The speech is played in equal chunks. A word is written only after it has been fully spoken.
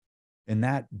And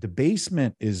that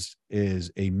debasement is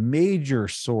a major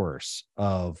source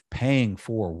of paying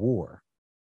for war.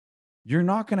 You're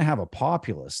not going to have a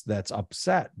populace that's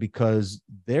upset because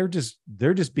they're just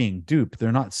being duped.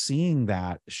 They're not seeing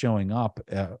that showing up.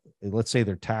 Let's say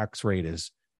their tax rate is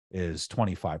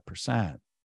 25%.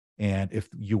 And if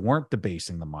you weren't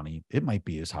debasing the money, it might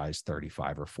be as high as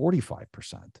 35 or 45%,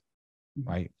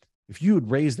 right? If you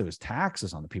would raise those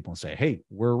taxes on the people and say, hey,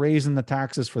 we're raising the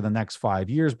taxes for the next 5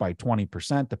 years by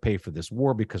 20% to pay for this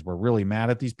war because we're really mad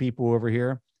at these people over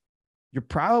here, you're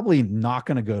probably not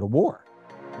going to go to war.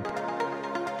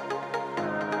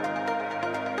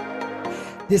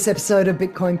 This episode of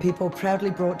Bitcoin People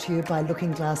proudly brought to you by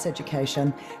Looking Glass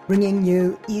Education, bringing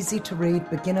you easy-to-read,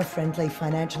 beginner-friendly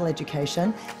financial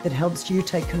education that helps you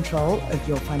take control of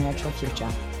your financial future.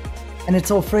 And it's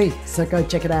all free, so go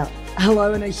check it out.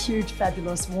 Hello and a huge,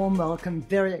 fabulous, warm welcome.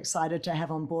 Very excited to have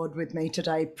on board with me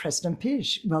today, Preston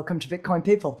Pysh. Welcome to Bitcoin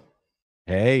People.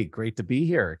 Hey, great to be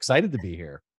here. Excited to be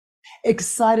here.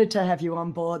 Excited to have you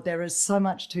on board. There is so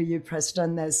much to you,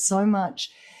 Preston. There's so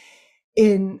much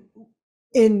in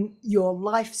your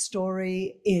life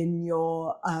story, in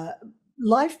your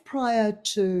life prior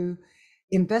to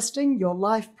investing, your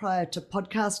life prior to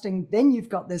podcasting. Then you've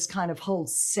got this kind of whole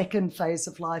second phase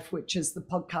of life, which is the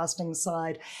podcasting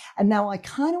side. And now I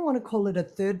kind of want to call it a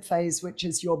third phase, which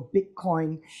is your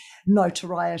Bitcoin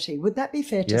notoriety. Would that be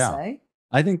fair to say?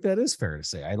 I think that is fair to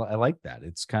say. I like that.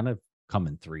 It's kind of come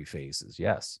in three phases.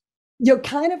 Yes. You're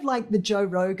kind of like the Joe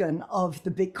Rogan of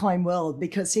the Bitcoin world,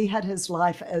 because he had his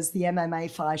life as the MMA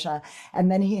fighter,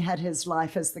 and then he had his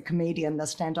life as the comedian, the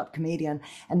stand-up comedian,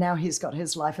 and now he's got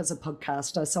his life as a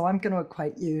podcaster. So I'm going to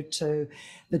equate you to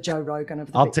the Joe Rogan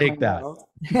of the Bitcoin world. I'll take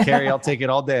that. Carrie, I'll take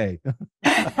it all day.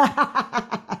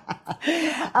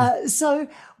 So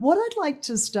what I'd like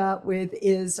to start with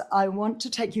is I want to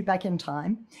take you back in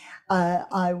time.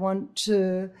 I want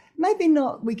to maybe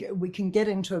not, we can get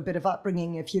into a bit of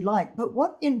upbringing if you like, but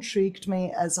what intrigued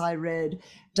me as I read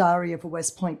Diary of a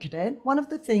West Point Cadet, one of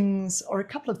the things, or a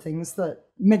couple of things that,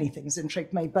 many things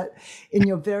intrigued me, but in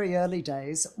your very early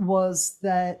days was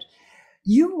that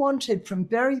you wanted, from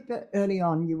very early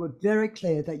on, you were very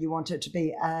clear that you wanted to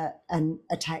be an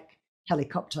attack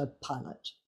helicopter pilot.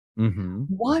 Mm-hmm.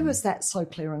 Why was that so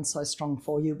clear and so strong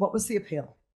for you? What was the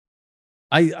appeal?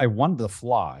 I wanted to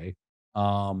fly.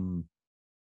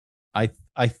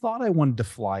 I thought I wanted to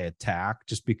fly attack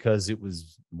just because it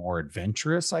was more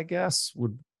adventurous, I guess,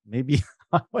 would maybe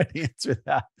I would answer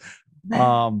that.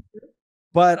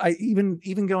 But I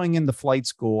even going into flight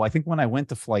school, I think when I went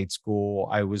to flight school,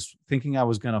 I was thinking I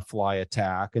was going to fly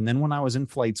attack. And then when I was in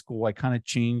flight school, I kind of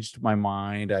changed my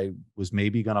mind. I was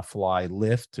maybe going to fly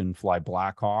lift and fly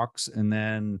Blackhawks. And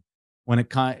then when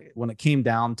it came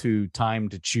down to time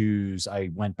to choose, I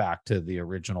went back to the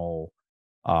original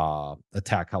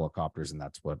attack helicopters, and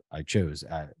that's what I chose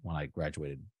when I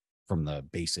graduated from the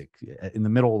basic. In the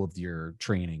middle of your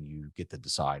training, you get to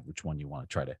decide which one you want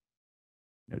to try to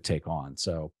take on.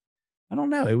 So I don't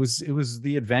know. It was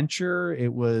the adventure.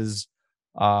 It was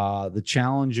the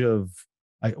challenge of.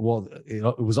 It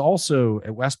was also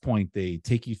at West Point, they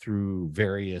take you through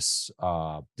various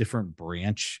different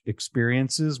branch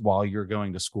experiences while you're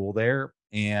going to school there.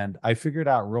 And I figured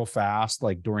out real fast,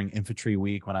 like during infantry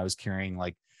week, when I was carrying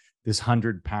like this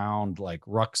 100-pound like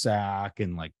rucksack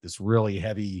and like this really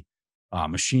heavy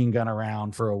machine gun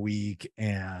around for a week.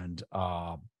 And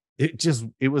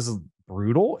it was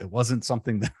brutal. It wasn't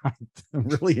something that I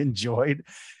really enjoyed.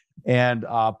 And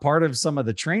part of some of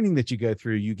the training that you go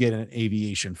through, you get an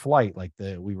aviation flight. Like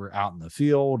we were out in the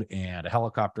field and a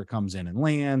helicopter comes in and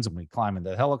lands, and we climb into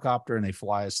the helicopter and they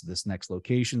fly us to this next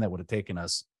location that would have taken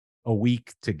us a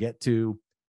week to get to.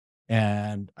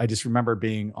 And I just remember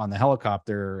being on the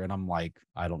helicopter and I'm like,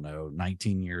 I don't know,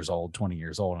 19 years old, 20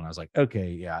 years old. And I was like, okay,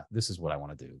 yeah, this is what I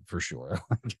want to do for sure.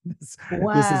 This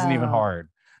isn't even hard.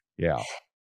 Yeah.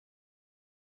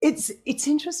 It's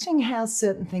interesting how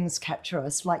certain things capture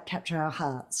us, like capture our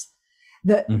hearts,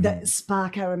 that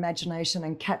spark our imagination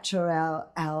and capture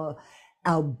our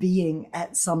being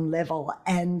at some level.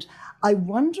 And I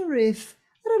wonder if,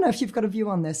 I don't know if you've got a view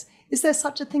on this, is there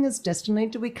such a thing as destiny?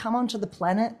 Do we come onto the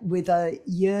planet with a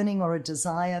yearning or a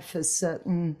desire for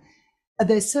are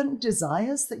there certain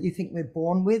desires that you think we're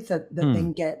born with that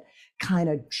then get kind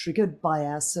of triggered by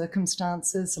our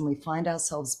circumstances and we find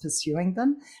ourselves pursuing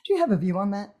them? Do you have a view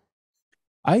on that?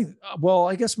 I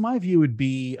guess my view would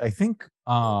be, I think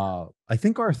our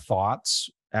thoughts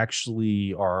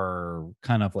actually are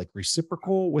kind of like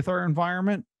reciprocal with our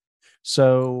environment.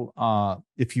 So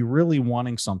if you're really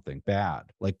wanting something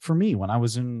bad, like for me, when I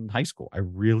was in high school, I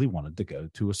really wanted to go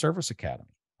to a service academy.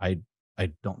 I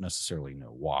I don't necessarily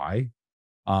know why.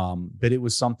 But it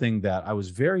was something that I was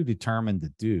very determined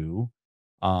to do.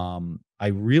 I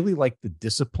really liked the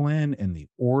discipline and the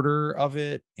order of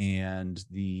it, and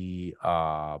the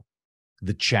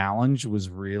challenge was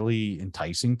really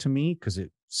enticing to me because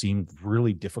it seemed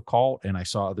really difficult. And I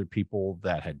saw other people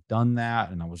that had done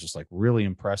that, and I was just like really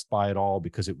impressed by it all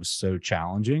because it was so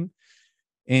challenging.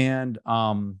 And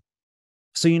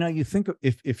so you think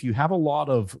if you have a lot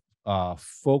of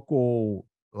focal,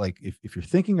 like if you're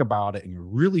thinking about it and you're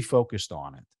really focused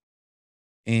on it,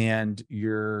 and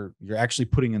you're actually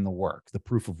putting in the work, the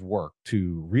proof of work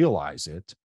to realize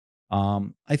it,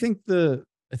 I think the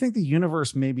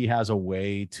universe maybe has a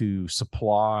way to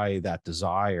supply that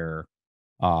desire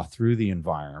through the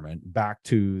environment back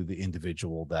to the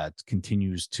individual that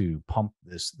continues to pump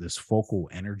this focal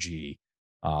energy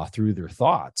through their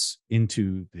thoughts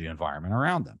into the environment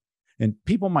around them. And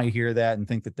people might hear that and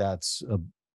think that that's a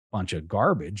bunch of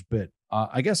garbage, but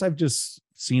I guess I've just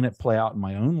seen it play out in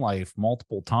my own life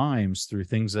multiple times through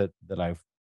things that I've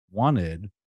wanted.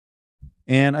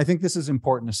 And I think this is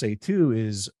important to say too,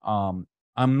 is I'm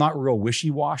not real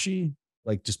wishy-washy,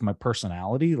 like just my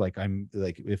personality. Like I'm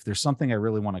like, if there's something I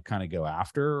really want to kind of go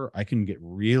after, I can get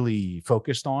really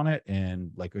focused on it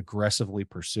and like aggressively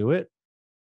pursue it.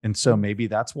 And so maybe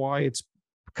that's why it's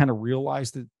kind of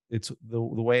realized that it's the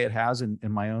way it has in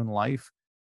my own life.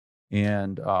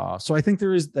 And so I think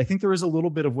there is a little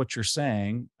bit of what you're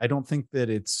saying. I don't think that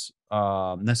it's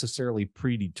necessarily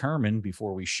predetermined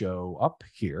before we show up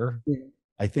here. Yeah.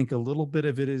 I think a little bit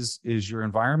of it is your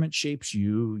environment shapes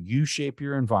you, you shape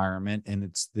your environment, and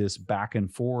it's this back and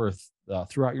forth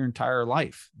throughout your entire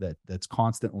life that's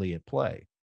constantly at play.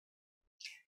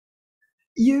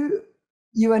 You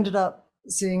you ended up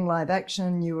seeing live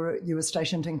action. You were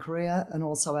stationed in Korea and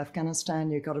also Afghanistan.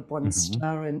 You got a Bronze Hmm.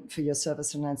 Star for your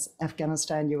service in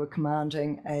Afghanistan. You were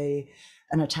commanding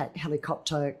an attack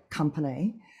helicopter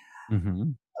company.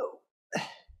 Hmm.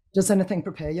 Does anything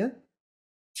prepare you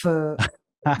for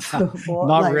for war?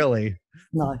 Not Like, really.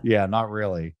 no. Yeah, not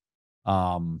really.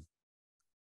 Um,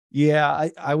 Yeah,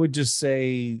 I would just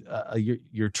say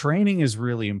your training is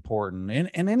really important, and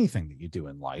anything that you do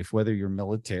in life, whether you're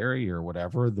military or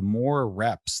whatever. The more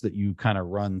reps that you kind of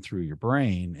run through your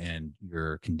brain and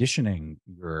your conditioning,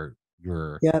 your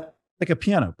Yep. like a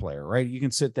piano player, right? You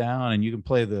can sit down and you can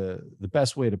play the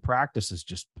best way to practice is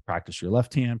just practice your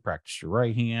left hand, practice your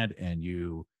right hand, and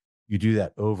you do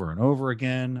that over and over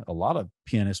again. A lot of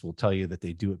pianists will tell you that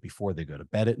they do it before they go to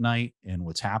bed at night, and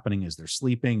what's happening is they're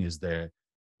sleeping, is the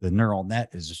neural net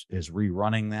is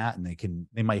rerunning that, and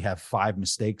they might have 5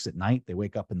 mistakes at night. They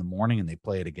wake up in the morning and they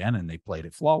play it again and they played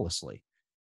it flawlessly.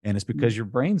 And it's because your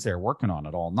brain's there working on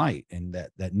it all night, and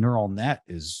that neural net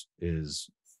is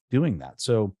doing that.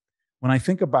 So when I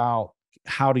think about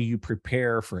how do you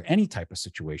prepare for any type of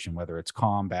situation, whether it's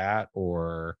combat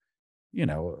or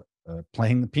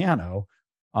playing the piano,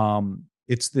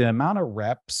 it's the amount of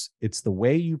reps, it's the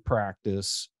way you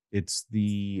practice, it's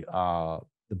the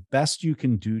best you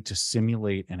can do to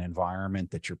simulate an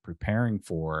environment that you're preparing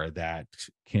for that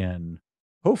can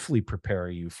hopefully prepare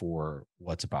you for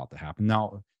what's about to happen.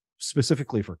 Now,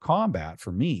 specifically for combat,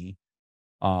 for me,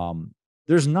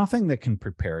 there's nothing that can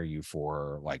prepare you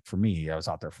for, like, for me, I was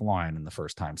out there flying and the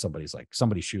first time somebody's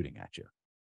shooting at you,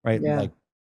 right? Yeah. Like,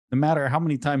 no matter how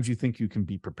many times you think you can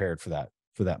be prepared for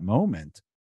that moment,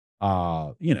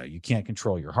 you can't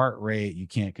control your heart rate, you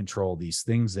can't control these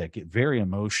things that get very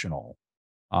emotional,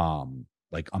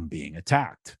 like I'm being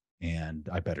attacked and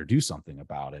I better do something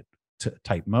about it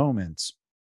type moments.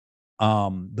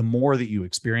 The more that you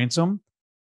experience them,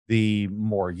 the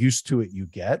more used to it you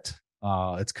get.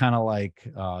 It's kind of like,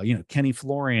 Kenny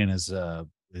Florian is a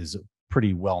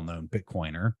pretty well known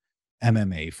Bitcoiner,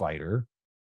 MMA fighter,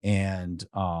 and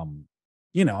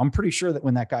I'm pretty sure that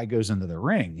when that guy goes into the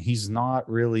ring, he's not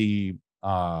really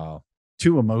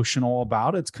too emotional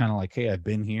about it. It's kind of like, hey, I've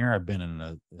been here, I've been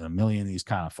in a million of these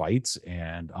kind of fights,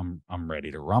 and I'm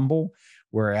ready to rumble.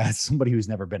 Whereas somebody who's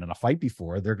never been in a fight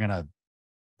before, they're gonna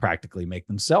practically make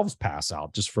themselves pass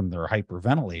out just from their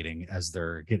hyperventilating as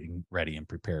they're getting ready and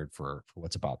prepared for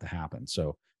what's about to happen.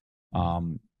 So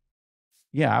um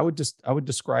yeah, I would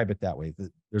describe it that way.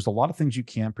 That there's a lot of things you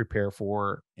can prepare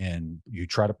for, and you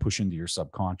try to push into your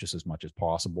subconscious as much as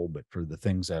possible. But for the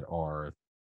things that are,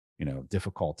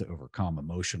 difficult to overcome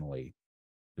emotionally,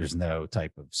 there's no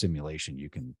type of simulation you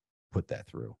can put that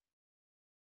through.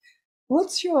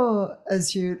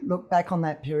 As you look back on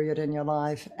that period in your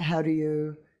life, how do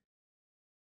you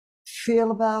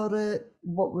feel about it?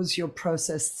 What was your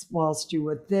process whilst you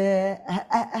were there?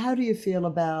 How do you feel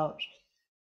about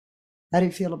How do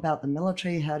you feel about the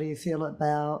military? How do you feel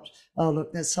about, oh,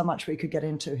 look, there's so much we could get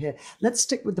into here. Let's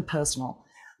stick with the personal.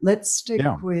 Let's stick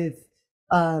Yeah. with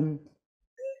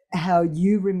how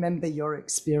you remember your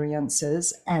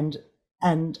experiences and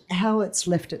how it's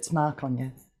left its mark on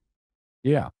you.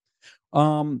 Yeah.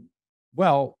 Um,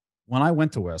 well, when I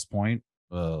went to West Point,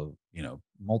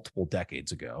 multiple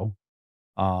decades ago,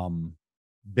 um,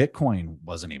 Bitcoin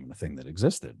wasn't even a thing that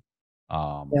existed.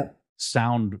 Um, Yeah.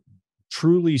 sound,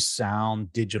 truly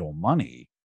sound digital money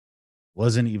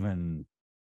wasn't even,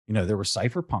 there were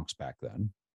cypherpunks back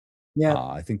then. Yeah.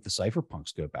 I think the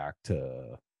cypherpunks go back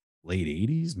to late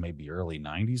 80s, maybe early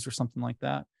 90s or something like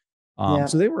that. Yeah.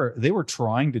 So they were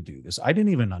trying to do this. I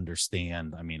didn't even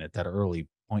understand. I mean, at that early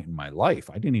point in my life,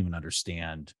 I didn't even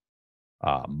understand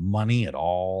money at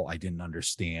all. I didn't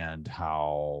understand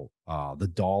how the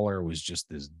dollar was just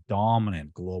this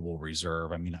dominant global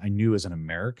reserve. I mean, I knew as an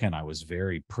American, I was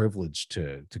very privileged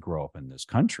to grow up in this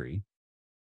country.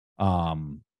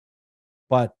 Um,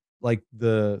 but like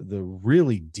the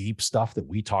really deep stuff that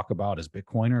we talk about as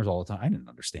Bitcoiners all the time, I didn't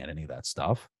understand any of that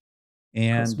stuff.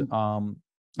 Of course. And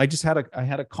I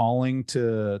had a calling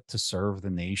to serve the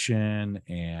nation,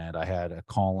 and I had a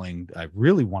calling. I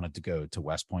really wanted to go to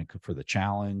West Point for the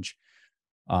challenge.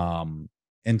 Um,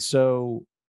 and so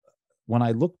when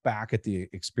I look back at the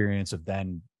experience of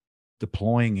then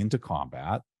deploying into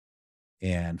combat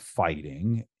and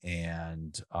fighting,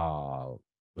 and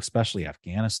especially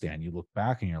Afghanistan, you look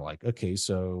back and you're like, okay,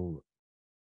 so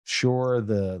sure,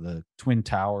 the twin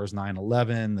towers,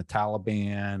 9/11, the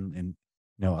Taliban, and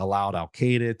allowed Al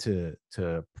Qaeda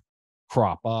to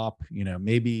crop up.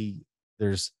 Maybe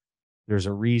there's there's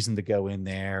a reason to go in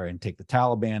there and take the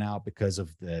Taliban out because of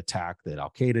the attack that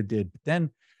Al Qaeda did. But then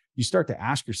you start to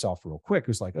ask yourself real quick,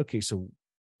 it's like, okay, so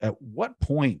at what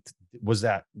point was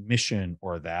that mission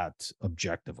or that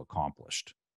objective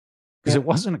accomplished? Because Yeah. it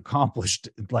wasn't accomplished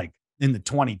like in the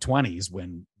 2020s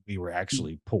when we were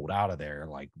actually pulled out of there,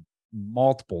 like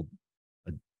multiple,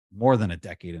 uh, more than a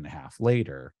decade and a half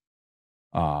later,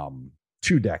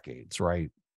 2 decades,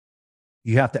 right?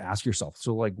 You have to ask yourself,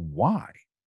 so like, why?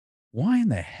 Why in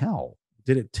the hell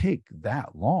did it take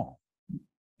that long?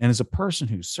 And as a person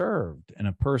who served and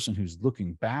a person who's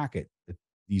looking back at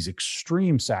these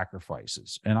extreme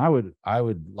sacrifices, and I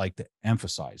would like to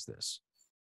emphasize this,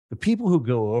 the people who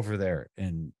go over there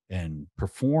and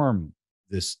perform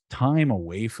this time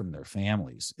away from their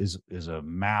families is a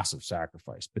massive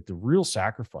sacrifice. But the real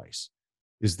sacrifice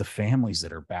is the families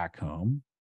that are back home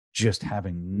just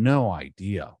having no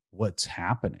idea what's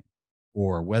happening,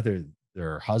 or whether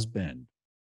their husband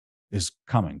is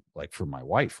coming. Like for my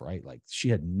wife, right? Like she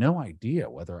had no idea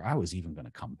whether I was even going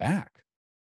to come back.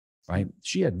 Right.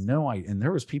 She had no idea. And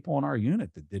there was people in our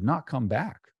unit that did not come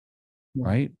back. Yeah.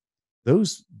 Right.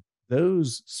 Those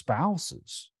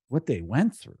spouses, what they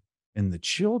went through, and the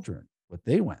children, what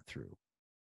they went through,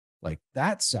 like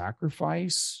that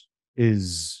sacrifice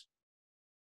is,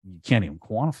 you can't even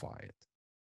quantify it.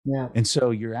 Yeah. And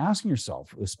so you're asking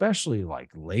yourself, especially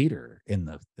like later in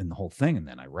the whole thing, and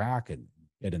then Iraq, and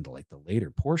get into like the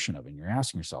later portion of it, and you're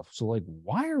asking yourself, so like,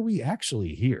 why are we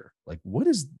actually here? Like, what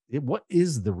is it? What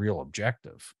is the real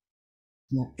objective?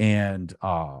 Yeah. And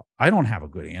I don't have a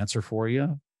good answer for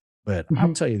you, but I'll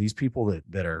Mhm. tell you, these people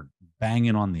that are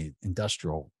banging on the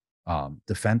industrial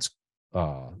defense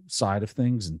side of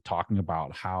things and talking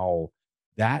about how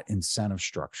that incentive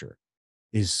structure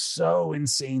is so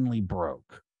insanely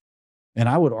broke. And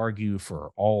I would argue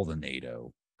for all the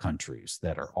NATO countries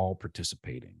that are all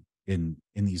participating in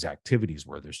these activities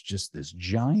where there's just this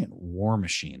giant war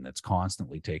machine that's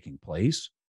constantly taking place.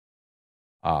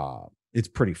 It's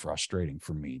pretty frustrating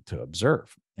for me to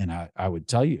observe. And I would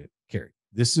tell you, Carrie,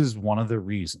 this is one of the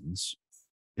reasons,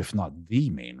 if not the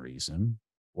main reason,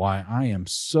 why I am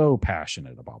so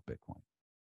passionate about Bitcoin.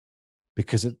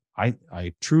 Because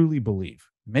I truly believe,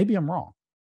 maybe I'm wrong,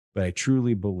 but I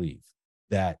truly believe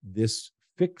that this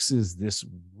fixes this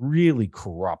really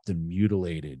corrupt and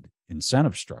mutilated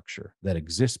incentive structure that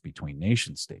exists between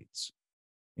nation states.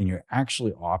 And you're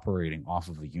actually operating off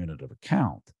of a unit of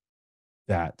account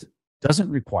that doesn't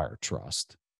require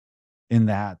trust, in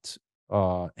that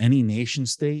any nation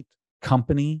state,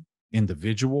 company,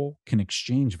 individual can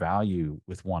exchange value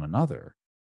with one another.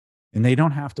 And they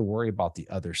don't have to worry about the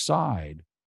other side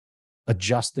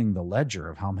adjusting the ledger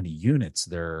of how many units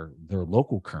their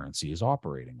local currency is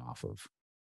operating off of.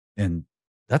 And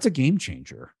that's a game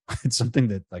changer. It's something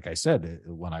that, like I said,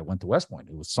 when I went to West Point,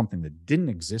 it was something that didn't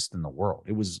exist in the world.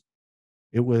 It was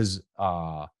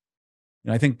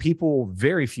I think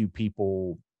very few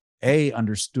people, A,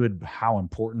 understood how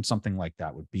important something like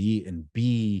that would be, and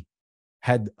B,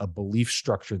 had a belief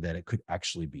structure that it could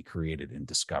actually be created and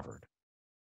discovered.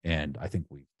 And I think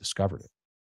we've discovered it.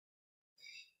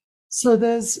 So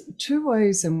there's two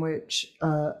ways in which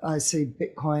I see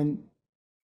Bitcoin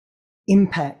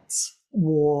impacts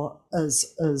war as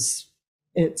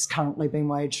it's currently been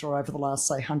waged or over the last,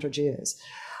 say, 100 years.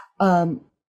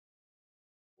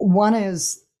 One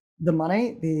is the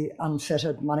money, the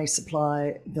unfettered money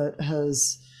supply that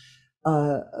has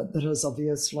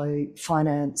obviously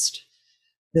financed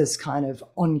this kind of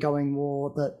ongoing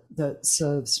war that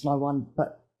serves no one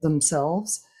but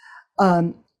themselves.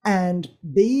 And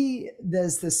B,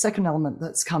 there's the second element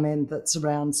that's come in that's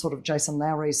around sort of Jason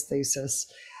Lowry's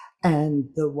thesis and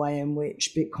the way in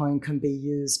which Bitcoin can be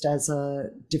used as a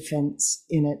defense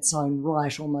in its own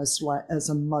right, almost like as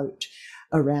a moat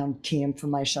around key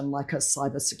information, like a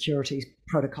cybersecurity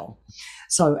protocol.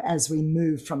 So as we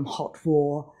move from hot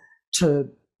war to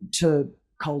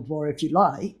Cold War, if you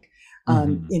like,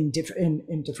 in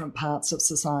different parts of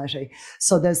society.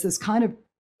 So there's this kind of,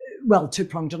 well,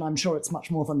 two-pronged, and I'm sure it's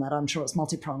much more than that. I'm sure it's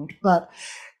multi-pronged. But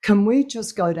can we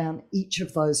just go down each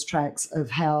of those tracks of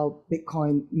how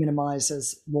Bitcoin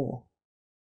minimizes war?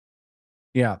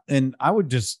 Yeah, and I would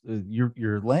just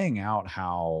you're laying out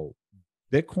how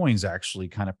Bitcoin's actually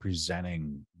kind of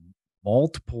presenting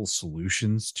multiple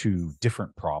solutions to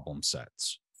different problem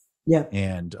sets. Yeah.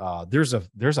 And there's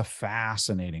a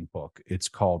fascinating book. It's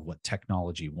called What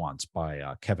Technology Wants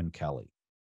by Kevin Kelly.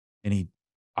 And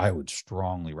I would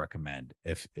strongly recommend,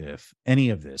 if any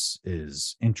of this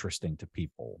is interesting to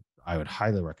people, I would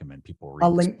highly recommend people read.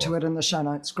 I'll link to it in the show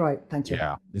notes. Great. Thank you.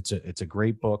 Yeah, it's a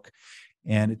great book.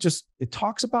 And it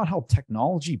talks about how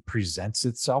technology presents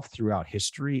itself throughout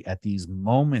history at these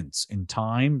moments in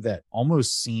time that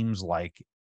almost seems like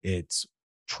it's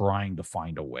trying to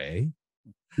find a way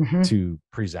to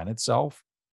present itself.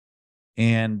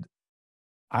 And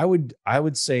I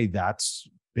would say that's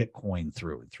Bitcoin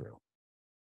through and through.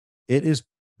 It is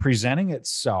presenting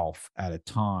itself at a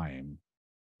time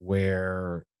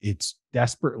where it's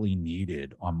desperately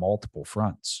needed on multiple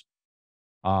fronts.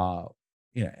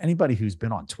 Anybody who's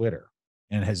been on Twitter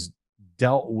and has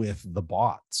dealt with the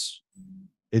bots,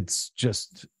 it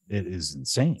is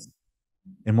insane.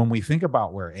 And when we think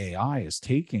about where AI is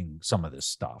taking some of this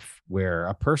stuff, where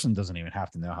a person doesn't even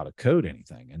have to know how to code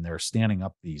anything, and they're standing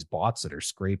up these bots that are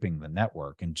scraping the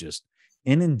network and just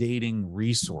inundating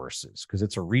resources, because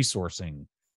it's a resourcing,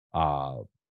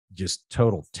 just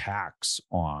total tax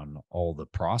on all the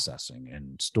processing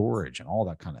and storage and all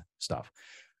that kind of stuff.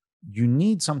 You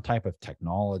need some type of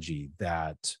technology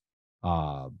that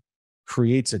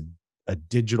creates a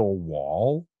digital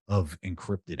wall of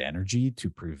encrypted energy to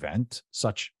prevent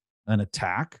such an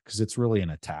attack, because it's really an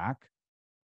attack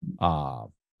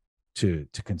to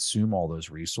consume all those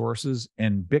resources.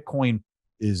 And Bitcoin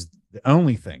is the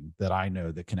only thing that I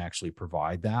know that can actually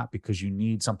provide that, because you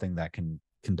need something that can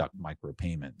conduct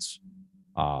micropayments,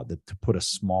 to put a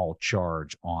small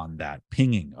charge on that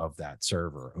pinging of that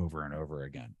server over and over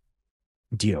again.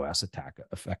 DOS attack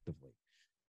effectively.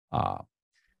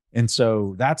 And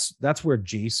so that's where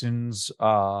Jason's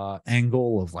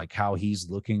angle of like how he's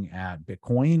looking at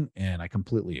Bitcoin. And I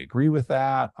completely agree with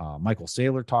that. Michael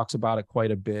Saylor talks about it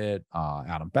quite a bit.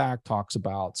 Adam Back talks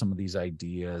about some of these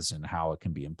ideas and how it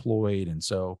can be employed. And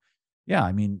so, yeah,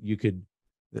 I mean, you could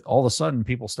all of a sudden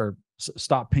people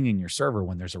stop pinging your server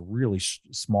when there's a really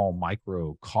small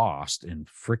micro cost and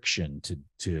friction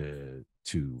to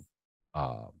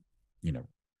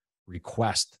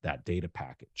request that data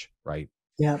package, right?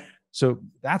 Yeah. So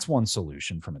that's one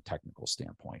solution from a technical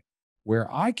standpoint.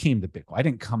 Where I came to Bitcoin, I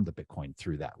didn't come to Bitcoin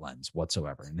through that lens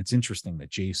whatsoever. And it's interesting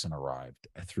that Jason arrived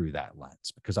through that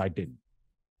lens, because I didn't.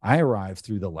 I arrived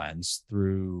through the lens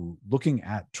through looking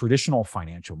at traditional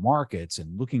financial markets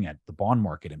and looking at the bond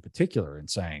market in particular and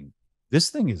saying, this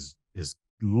thing is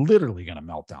literally going to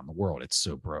melt down the world. It's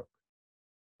so broke,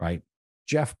 right?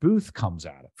 Jeff Booth comes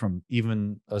at it from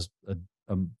even a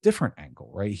different angle,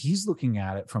 right? He's looking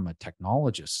at it from a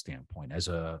technologist standpoint, as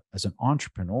an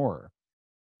entrepreneur.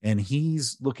 And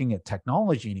he's looking at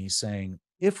technology and he's saying,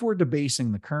 if we're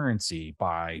debasing the currency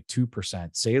by 2%,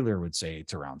 Saylor would say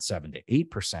it's around 7 to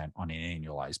 8% on an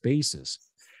annualized basis.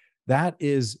 That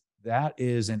is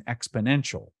an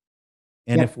exponential.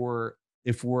 And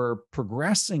if we're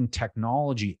progressing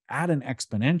technology at an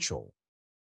exponential,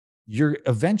 you're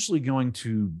eventually going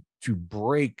to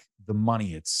break the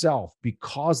money itself,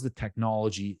 because the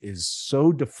technology is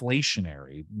so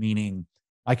deflationary, meaning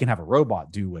I can have a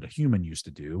robot do what a human used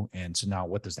to do. And so now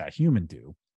what does that human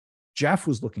do? Jeff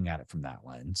was looking at it from that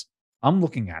lens. I'm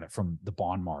looking at it from the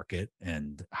bond market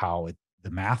and how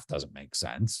the math doesn't make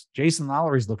sense. Jason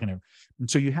Lowry's looking at, and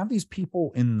so you have these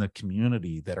people in the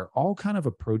community that are all kind of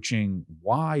approaching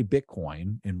why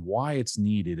Bitcoin and why it's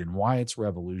needed and why it's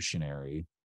revolutionary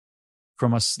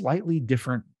from a slightly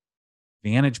different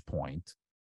vantage point,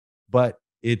 but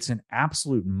it's an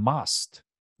absolute must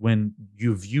when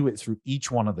you view it through each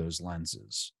one of those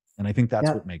lenses. And I think that's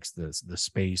what makes the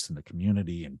space and the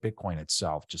community and Bitcoin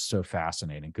itself just so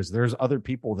fascinating, because there's other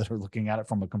people that are looking at it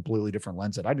from a completely different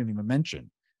lens that I didn't even mention.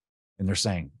 And they're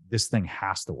saying, this thing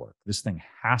has to work. This thing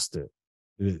has to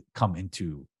come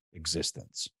into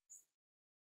existence.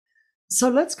 So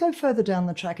let's go further down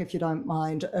the track, if you don't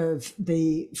mind, of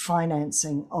the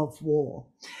financing of war.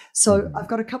 So I've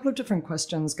got a couple of different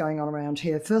questions going on around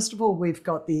here. First of all, we've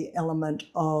got the element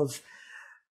of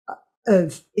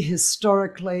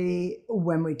historically,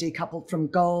 when we decoupled from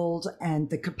gold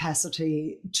and the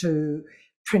capacity to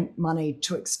print money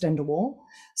to extend a war.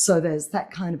 So there's that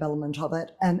kind of element of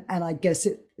it. And I guess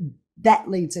that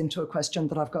leads into a question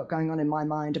that I've got going on in my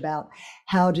mind about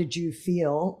how did you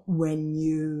feel when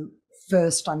you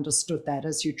first understood that,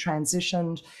 as you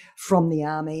transitioned from the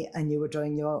army and you were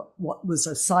doing your, what was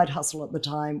a side hustle at the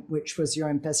time, which was your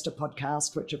investor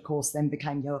podcast, which of course then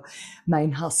became your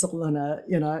main hustle and a,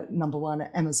 number one,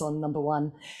 Amazon number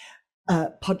one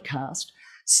podcast.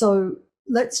 So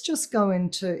let's just go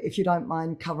into, if you don't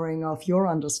mind, covering off your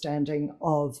understanding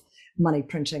of money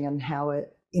printing and how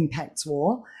it impacts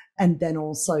war, and then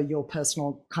also your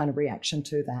personal kind of reaction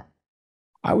to that.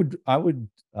 I would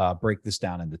break this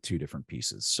down into two different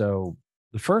pieces. So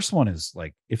the first one is,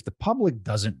 like, if the public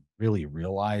doesn't really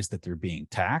realize that they're being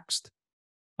taxed,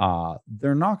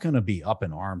 they're not going to be up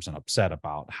in arms and upset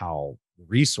about how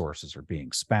resources are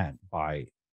being spent by,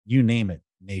 you name it,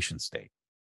 nation state.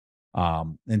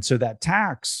 And so that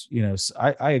tax,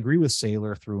 I agree with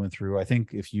Saylor through and through. I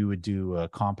think if you would do a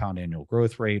compound annual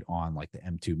growth rate on like the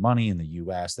M2 money in the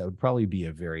US, that would probably be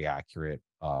a very accurate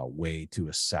way to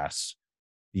assess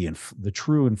the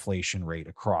true inflation rate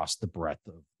across the breadth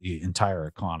of the entire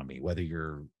economy, whether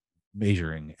you're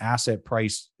measuring asset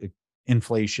price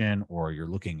inflation or you're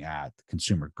looking at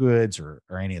consumer goods or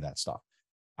any of that stuff.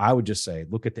 I would just say,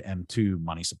 look at the M2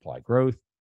 money supply growth.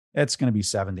 It's going to be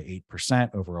 7 to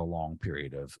 8% over a long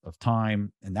period of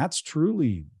time. And that's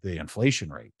truly the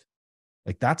inflation rate.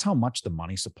 Like, that's how much the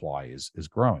money supply is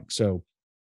growing. So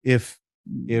if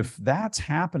that's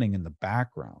happening in the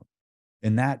background,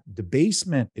 and that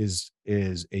debasement is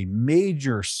a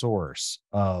major source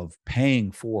of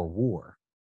paying for war,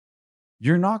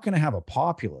 you're not going to have a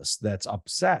populace that's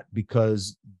upset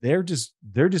because they're just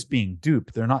being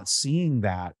duped. They're not seeing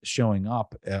that showing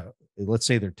up. Let's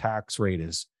say their tax rate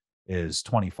is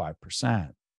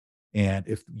 25%. And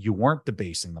if you weren't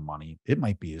debasing the money, it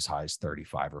might be as high as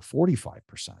 35 or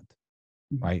 45%,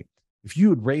 right? If you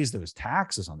would raise those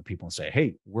taxes on the people and say,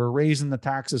 hey, we're raising the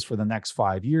taxes for the next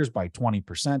 5 years by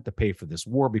 20% to pay for this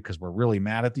war because we're really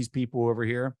mad at these people over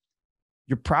here,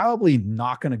 you're probably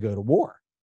not going to go to war.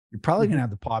 You're probably going to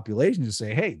have the population just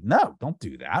say, hey, no, don't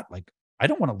do that. Like, I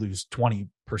don't want to lose 20%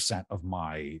 of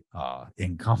my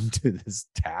income to this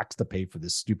tax to pay for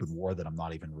this stupid war that I'm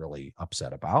not even really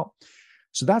upset about.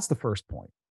 So that's the first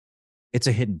point. It's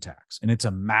a hidden tax, and it's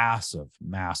a massive,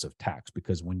 massive tax,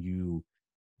 because when you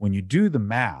do the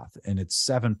math and it's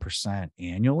 7%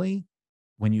 annually,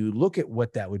 when you look at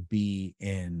what that would be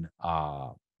in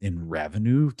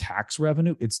revenue, tax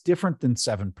revenue, it's different than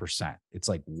 7%. It's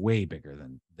like way bigger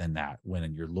than that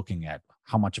when you're looking at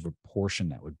how much of a portion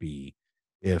that would be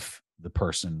if the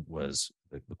person was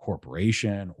the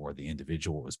corporation or the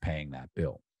individual was paying that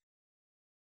bill.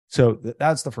 So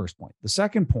that's the first point. The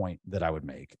second point that I would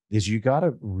make is you got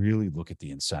to really look at the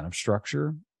incentive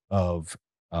structure of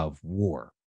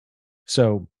war.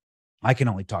 So I can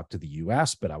only talk to the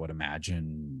US, but I would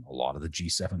imagine a lot of the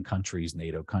G7 countries,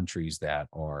 NATO countries that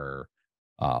are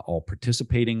all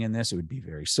participating in this, it would be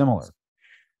very similar.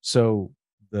 So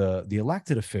the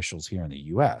elected officials here in the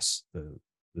US,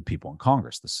 the people in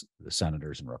Congress, the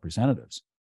senators and representatives,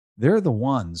 they're the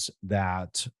ones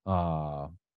that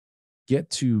get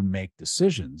to make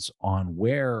decisions on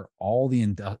where all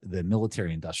the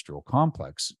military industrial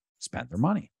complex spent their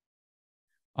money.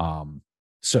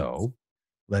 So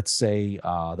let's say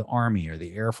the Army or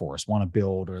the Air Force want to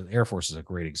build, or the Air Force is a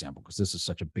great example because this is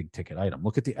such a big ticket item.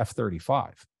 Look at the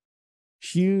F-35,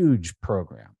 huge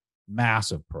program,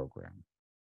 massive program,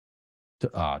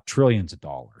 trillions of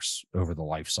dollars over the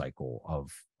life cycle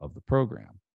of the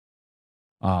program.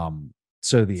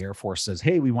 So the Air Force says,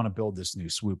 hey, we want to build this new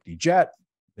swoopty jet.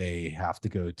 They have to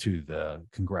go to the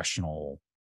congressional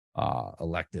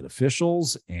elected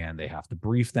officials, and they have to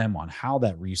brief them on how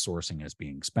that resourcing is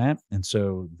being spent. And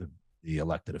so the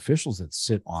elected officials that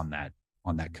sit on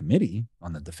that committee,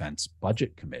 on the defense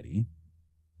budget committee,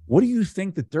 what do you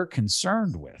think that they're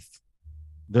concerned with?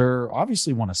 They're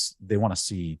obviously want to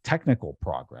see technical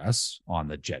progress on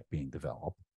the jet being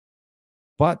developed,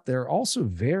 but they're also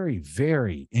very,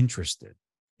 very interested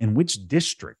in which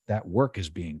district that work is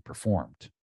being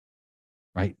performed,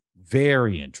 right?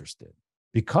 Very interested,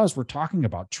 because we're talking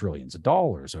about trillions of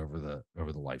dollars over the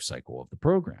life cycle of the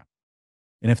program.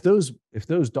 And if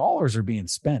those dollars are being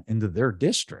spent into their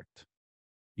district,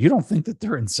 you don't think that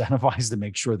they're incentivized to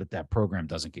make sure that program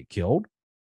doesn't get killed,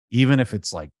 even if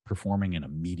it's like performing in a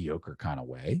mediocre kind of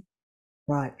way.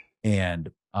 Right.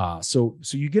 And so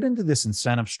you get into this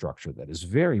incentive structure that is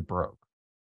very broke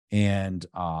and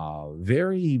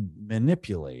very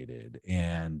manipulated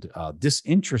and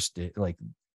disinterested. Like,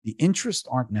 the interests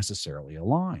aren't necessarily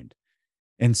aligned.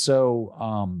 And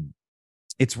so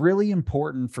it's really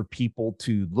important for people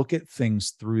to look at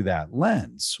things through that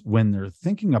lens when they're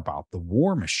thinking about the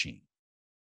war machine.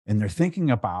 And they're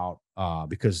thinking about,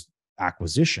 because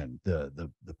acquisition,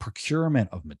 the procurement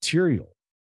of material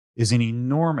is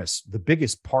the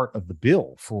biggest part of the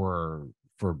bill for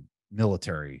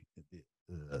military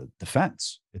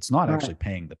defense. It's not actually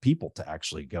paying the people to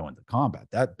actually go into combat.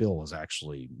 That bill is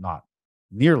actually not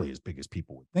nearly as big as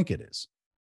people would think it is.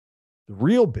 The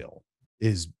real bill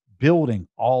is building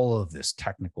all of this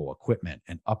technical equipment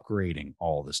and upgrading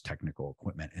all this technical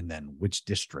equipment, and then which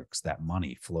districts that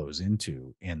money flows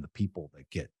into and the people that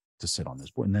get to sit on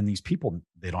this board. And then these people,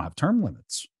 they don't have term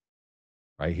limits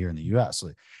right here in the US.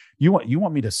 So you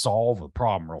want me to solve a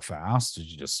problem real fast?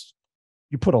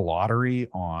 You put a lottery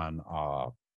on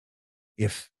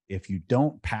if you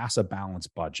don't pass a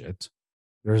balanced budget,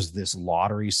 there's this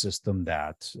lottery system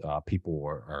that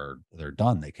people they're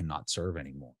done. They cannot serve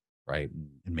anymore, right?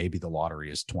 And maybe the lottery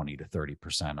is 20 to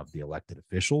 30% of the elected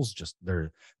officials.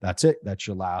 That's it. That's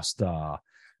your last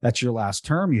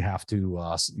term. You have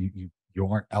to you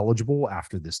aren't eligible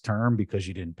after this term because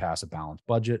you didn't pass a balanced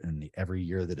budget. And every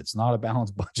year that it's not a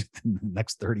balanced budget, then the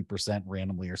next 30%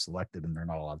 randomly are selected and they're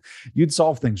not allowed. You'd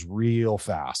solve things real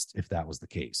fast if that was the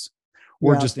case,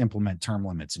 or just implement term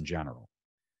limits in general.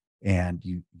 And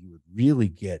you would really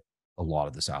get a lot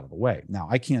of this out of the way. Now,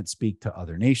 I can't speak to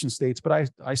other nation states, but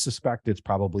I suspect it's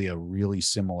probably a really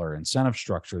similar incentive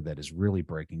structure that is really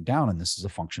breaking down. And this is a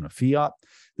function of fiat.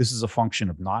 This is a function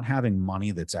of not having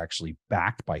money that's actually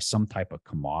backed by some type of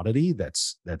commodity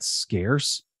that's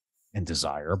scarce and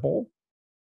desirable.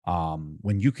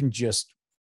 When you can just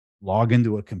log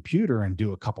into a computer and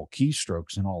do a couple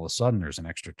keystrokes, and all of a sudden there's an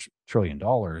extra $1 trillion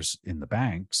in the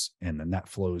banks, and then that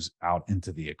flows out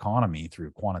into the economy through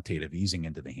quantitative easing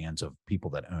into the hands of people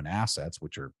that own assets,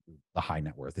 which are the high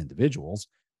net worth individuals.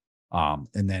 And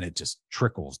then it just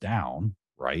trickles down,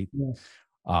 right?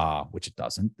 Yeah. Which it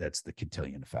doesn't. That's the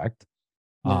Cantillon effect.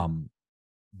 Yeah.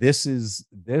 This is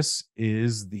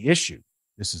the issue.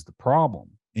 This is the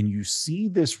problem. And you see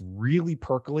this really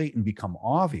percolate and become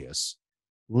obvious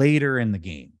later in the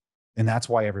game. And that's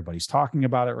why everybody's talking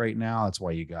about it right now. That's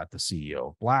why you got the CEO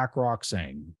of BlackRock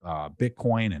saying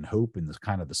Bitcoin and hope in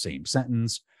kind of the same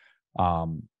sentence.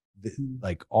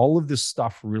 Like all of this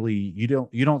stuff, really, you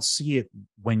don't see it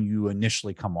when you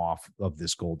initially come off of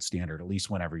this gold standard, at least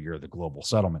whenever you're the global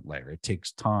settlement layer. It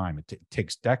takes time. It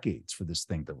takes decades for this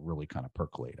thing to really kind of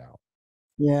percolate out.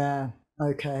 Yeah.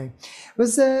 Okay.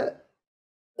 Was there,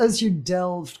 as you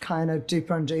delved kind of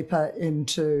deeper and deeper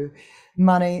into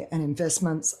money and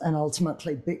investments and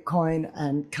ultimately Bitcoin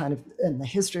and kind of in the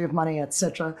history of money,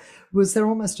 etc., was there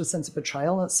almost a sense of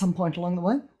betrayal at some point along the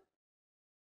way?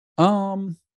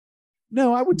 No,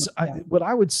 what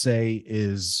I would say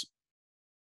is,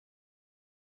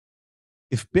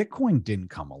 if Bitcoin didn't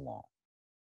come along,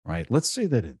 right? Let's say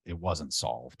that it wasn't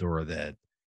solved, or that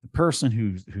the person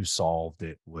who solved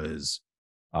it was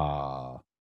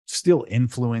still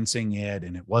influencing it,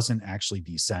 and it wasn't actually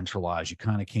decentralized. You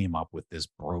kind of came up with this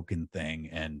broken thing,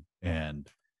 and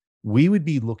we would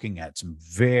be looking at some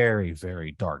very,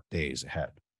 very dark days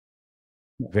ahead.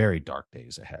 Very dark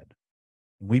days ahead.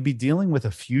 We'd be dealing with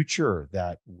a future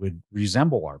that would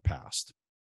resemble our past.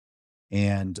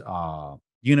 And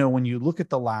when you look at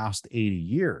the last 80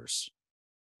 years,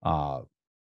 I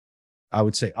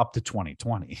would say up to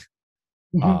 2020,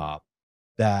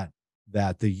 that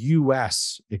the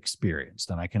U.S. experienced,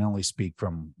 and I can only speak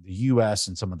from the U.S.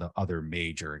 and some of the other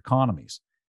major economies.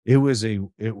 It was a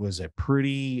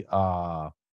pretty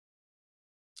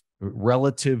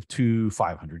relative to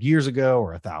 500 years ago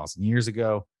or 1,000 years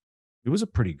ago. It was a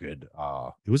pretty good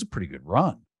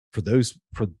run for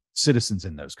citizens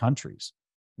in those countries.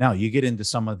 Now you get into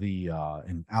some of the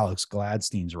and Alex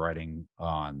Gladstein's writing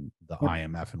on the Yep.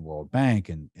 IMF and World Bank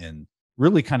and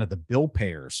really kind of the bill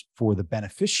payers for the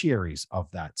beneficiaries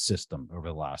of that system over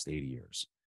the last 80 years.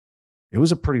 It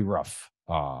was a pretty rough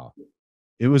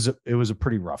it was a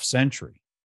pretty rough century,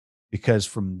 because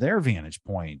from their vantage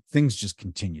point, things just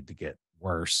continued to get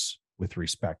worse with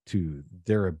respect to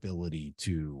their ability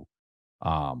to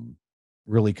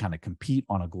really kind of compete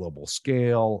on a global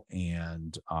scale.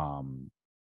 And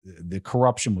the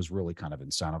corruption was really kind of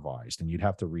incentivized. And you'd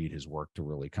have to read his work to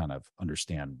really kind of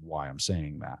understand why I'm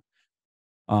saying that.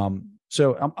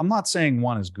 So I'm not saying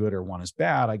one is good or one is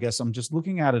bad. I guess I'm just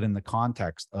looking at it in the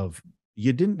context of,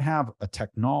 you didn't have a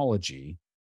technology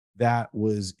that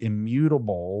was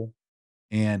immutable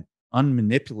and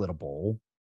unmanipulatable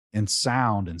and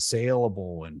sound and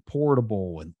saleable and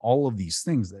portable and all of these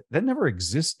things that never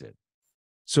existed.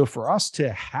 So for us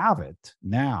to have it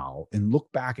now and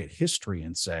look back at history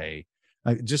and say,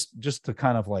 just to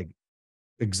kind of like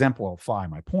exemplify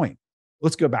my point,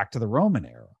 let's go back to the Roman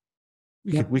era.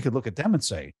 We could look at them and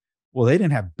say, well, they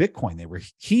didn't have Bitcoin. They were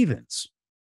heathens,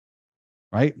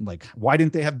 right? Like, why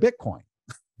didn't they have Bitcoin?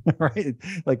 Right?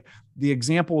 Like, the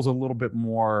example is a little bit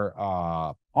more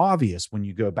obvious when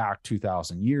you go back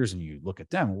 2,000 years and you look at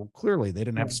them. Well, clearly they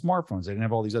didn't have smartphones. They didn't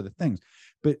have all these other things,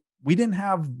 but we didn't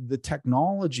have the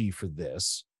technology for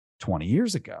this 20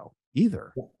 years ago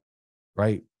either.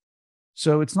 Right?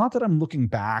 So it's not that I'm looking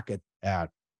back at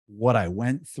what I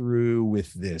went through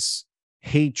with this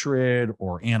hatred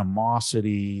or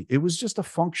animosity. It was just a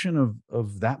function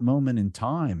of that moment in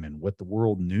time and what the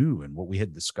world knew and what we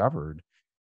had discovered.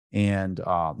 And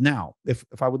now, if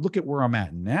I would look at where I'm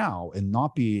at now and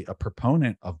not be a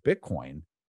proponent of Bitcoin,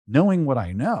 knowing what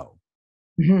I know,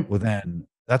 well, then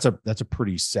that's a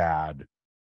pretty sad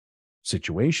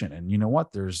situation. And you know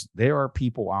what? There are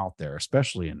people out there,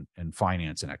 especially in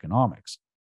finance and economics.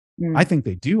 I think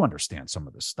they do understand some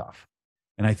of this stuff.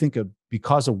 And I think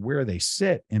because of where they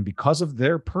sit and because of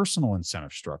their personal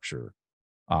incentive structure,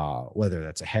 whether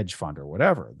that's a hedge fund or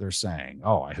whatever, they're saying,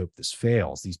 "Oh, I hope this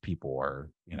fails." These people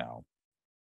are,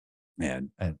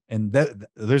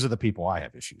 those are the people I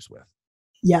have issues with.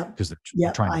 Yeah, because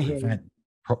they're trying to prevent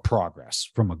progress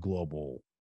from a global,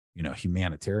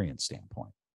 humanitarian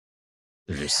standpoint.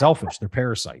 They're just selfish. They're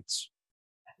parasites.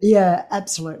 Yeah,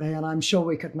 absolutely. And I'm sure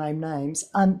we could name names.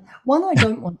 One I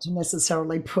don't want to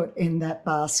necessarily put in that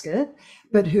basket,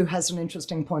 but who has an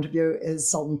interesting point of view,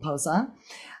 is Zoltan Pozsar.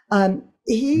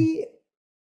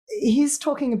 He's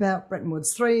talking about Bretton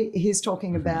Woods 3. He's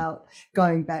talking about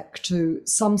going back to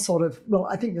some sort of, well,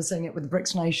 I think you're seeing it with the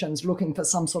BRICS nations looking for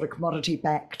some sort of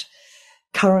commodity-backed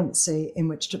currency in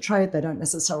which to trade. They don't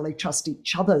necessarily trust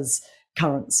each other's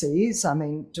currencies. I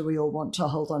mean, do we all want to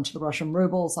hold on to the Russian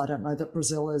rubles? I don't know that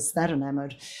Brazil is that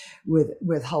enamored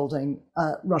with holding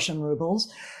Russian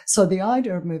rubles. So the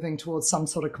idea of moving towards some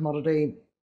sort of commodity,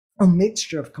 a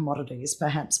mixture of commodities,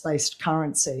 perhaps based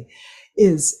currency,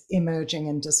 is emerging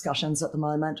in discussions at the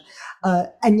moment.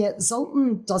 And yet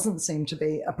Zoltan doesn't seem to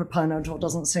be a proponent or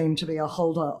doesn't seem to be a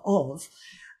holder of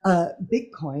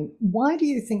Bitcoin. Why do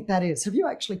you think that is? Have you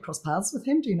actually crossed paths with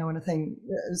him? Do you know anything?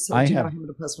 Do you know him at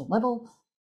a personal level?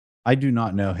 I do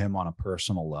not know him on a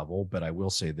personal level, but I will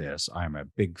say this. I'm a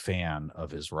big fan of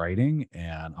his writing,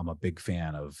 and I'm a big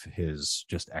fan of his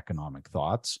just economic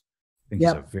thoughts. I think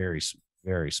he's a very,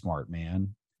 very smart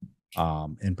man,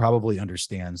 and probably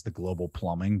understands the global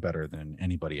plumbing better than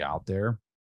anybody out there.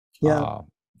 The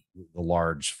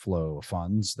large flow of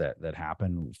funds that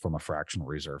happen from a fractional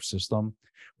reserve system,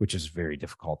 which is very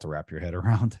difficult to wrap your head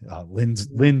around.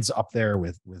 Lynn's up there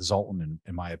with Zoltan,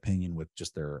 in my opinion, with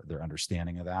just their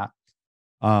understanding of that.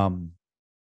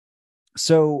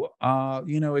 So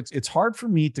it's hard for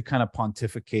me to kind of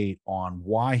pontificate on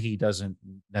why he doesn't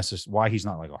why he's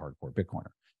not like a hardcore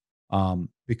Bitcoiner,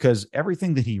 because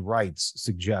everything that he writes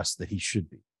suggests that he should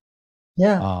be.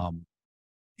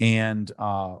 And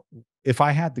if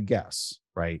I had to guess,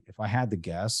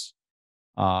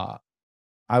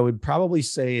 I would probably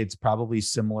say it's probably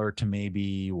similar to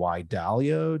maybe why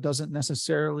Dalio doesn't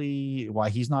necessarily, why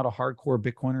he's not a hardcore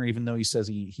Bitcoiner, even though he says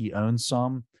he owns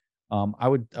some. I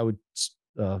would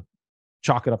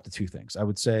chalk it up to two things. I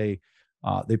would say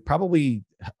they probably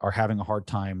are having a hard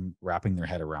time wrapping their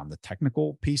head around the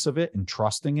technical piece of it and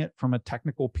trusting it from a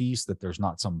technical piece, that there's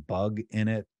not some bug in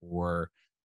it, or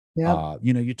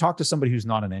you talk to somebody who's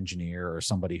not an engineer or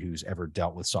somebody who's ever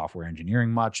dealt with software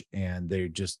engineering much, and they're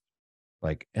just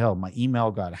like, hell, my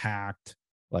email got hacked.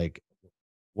 Like,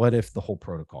 what if the whole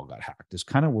protocol got hacked? Is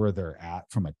kind of where they're at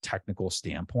from a technical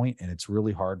standpoint. And it's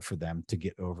really hard for them to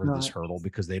get over this Right. hurdle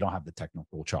because they don't have the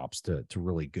technical chops to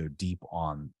really go deep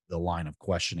on the line of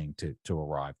questioning to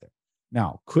arrive there.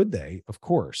 Now, could they? Of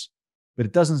course, but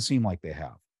it doesn't seem like they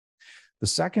have. The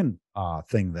second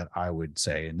thing that I would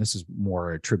say, and this is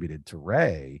more attributed to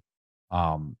Ray,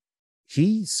 um,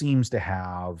 he seems to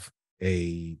have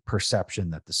a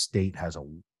perception that the state has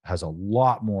a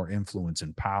lot more influence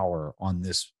and power on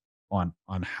this on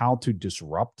how to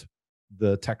disrupt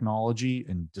the technology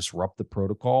and disrupt the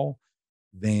protocol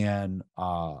than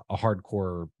a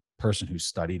hardcore person who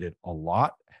studied it a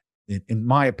lot, in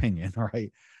my opinion.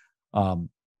 Right, um,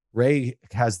 Ray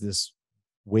has this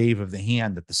wave of the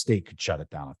hand that the state could shut it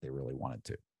down if they really wanted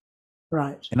to.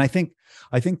 Right. And I think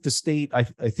the state, I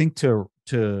think to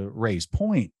Ray's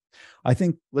point, I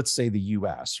think let's say the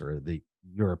US or the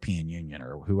European Union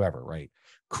or whoever, right?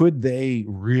 Could they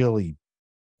really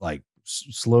like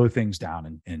slow things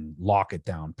down and lock it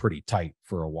down pretty tight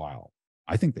for a while?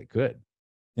 I think they could.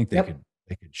 I think Yep.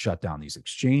 they could shut down these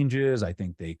exchanges. I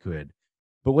think they could.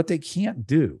 But what they can't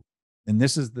do, and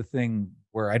this is the thing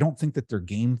where I don't think that their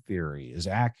game theory is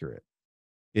accurate,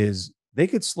 is they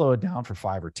could slow it down for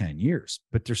 5 or 10 years,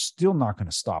 but they're still not going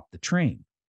to stop the train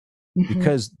Mhm.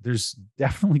 because there's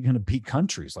definitely going to be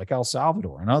countries like El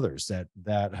Salvador and others that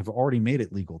have already made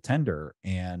it legal tender,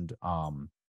 and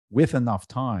with enough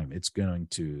time,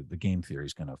 the game theory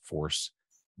is going to force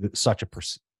such a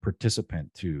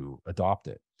participant to adopt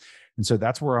it. And so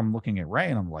that's where I'm looking at Ray,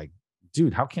 and I'm like,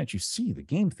 dude, how can't you see the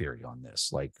game theory on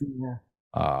this? Like, Yeah.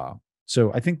 uh,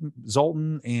 so I think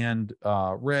Zoltan and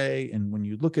Ray, and when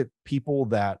you look at people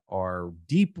that are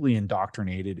deeply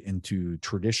indoctrinated into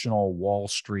traditional Wall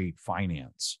Street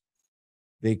finance,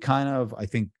 they kind of, I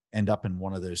think, end up in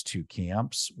one of those two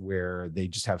camps where they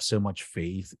just have so much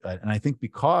faith. And I think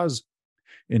because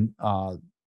in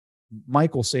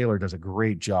Michael Saylor does a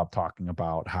great job talking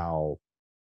about how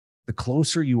the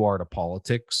closer you are to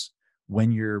politics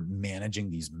when you're managing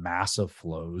these massive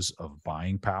flows of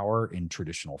buying power in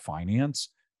traditional finance,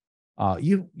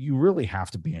 you really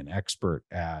have to be an expert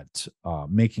at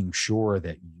making sure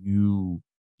that you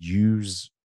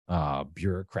use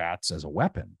bureaucrats as a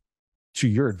weapon to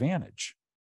your advantage,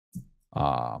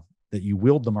 uh, that you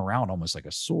wield them around almost like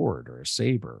a sword or a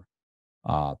saber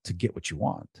to get what you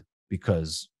want,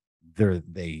 because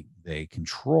they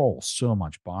control so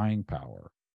much buying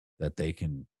power that they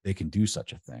can do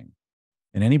such a thing.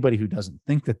 And anybody who doesn't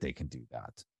think that they can do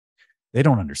that, they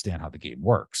don't understand how the game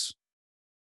works.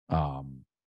 Um,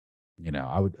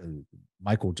 I would.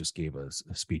 Michael just gave us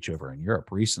a speech over in Europe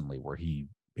recently where he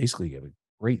basically gave a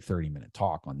great 30-minute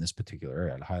talk on this particular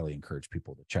area. I'd highly encourage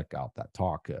people to check out that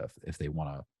talk if they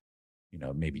want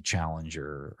to, maybe challenge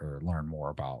or learn more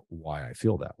about why I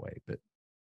feel that way. But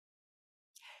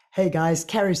Hey guys,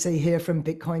 Carrie C here from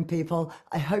Bitcoin People.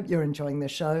 I hope you're enjoying the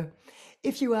show.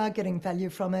 If you are getting value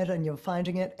from it and you're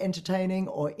finding it entertaining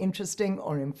or interesting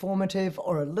or informative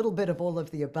or a little bit of all of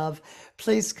the above,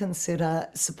 please consider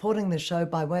supporting the show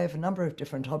by way of a number of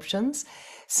different options.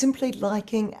 Simply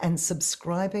liking and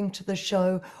subscribing to the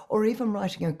show, or even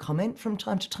writing a comment from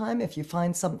time to time if you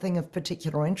find something of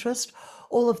particular interest.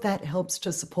 All of that helps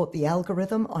to support the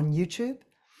algorithm on YouTube.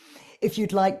 If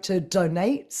you'd like to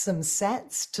donate some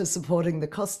sats to supporting the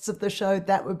costs of the show,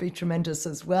 that would be tremendous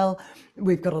as well.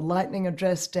 We've got a Lightning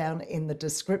address down in the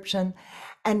description.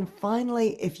 And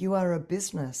finally, if you are a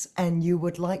business and you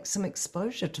would like some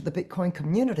exposure to the Bitcoin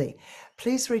community,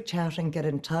 please reach out and get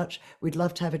in touch. We'd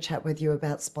love to have a chat with you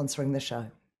about sponsoring the show.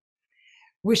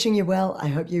 Wishing you well. I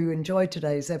hope you enjoyed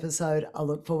today's episode. I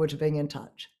look forward to being in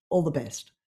touch. All the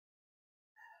best.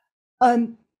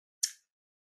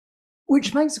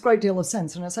 Which makes a great deal of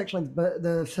sense, and it's actually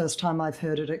the first time I've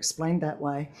heard it explained that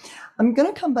way. I'm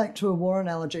going to come back to a war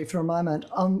analogy for a moment.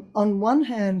 On one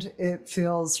hand, it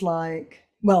feels like,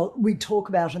 well, we talk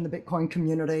about in the Bitcoin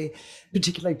community,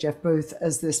 particularly Jeff Booth,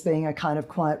 as this being a kind of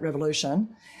quiet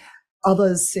revolution.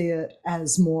 Others see it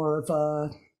as more of a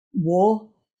war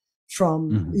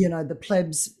from, the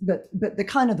plebs, but the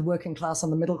kind of the working class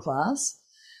and the middle class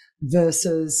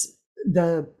versus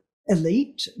the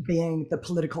elite being the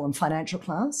political and financial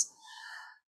class.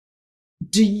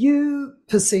 Do you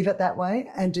perceive it that way?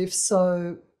 And if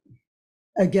so,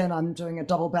 again, I'm doing a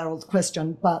double-barreled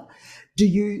question, but do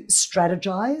you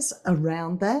strategize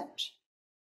around that?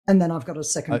 And then I've got a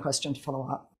second question to follow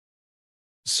up.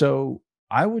 So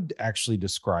I would actually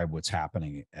describe what's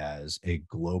happening as a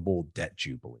global debt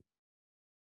jubilee.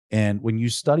 And when you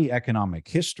study economic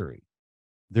history,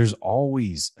 there's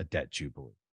always a debt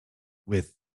jubilee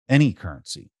with any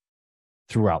currency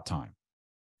throughout time.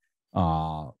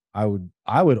 I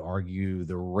would argue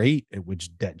the rate at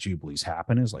which debt jubilees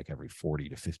happen is like every 40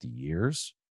 to 50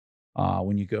 years.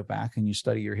 When you go back and you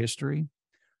study your history.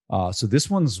 So this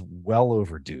one's well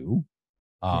overdue.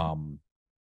 Yeah.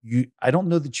 I don't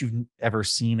know that you've ever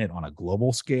seen it on a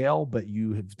global scale, but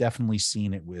you have definitely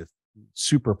seen it with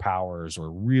superpowers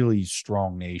or really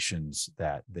strong nations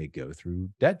that they go through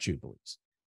debt jubilees.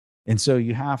 And so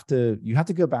you have to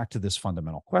go back to this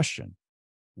fundamental question.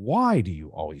 Why do you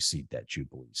always see debt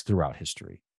jubilees throughout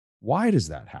history? Why does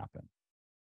that happen?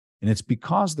 And it's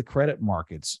because the credit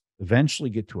markets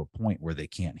eventually get to a point where they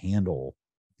can't handle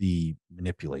the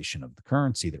manipulation of the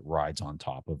currency that rides on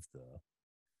top of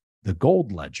the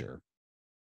gold ledger,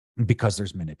 because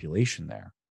there's manipulation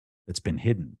there that's been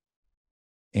hidden.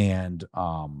 And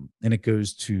it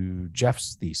goes to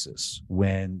Jeff's thesis: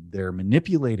 when they're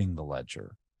manipulating the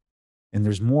ledger and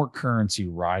there's more currency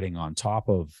riding on top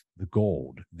of the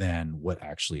gold than what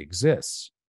actually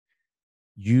exists,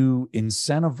 you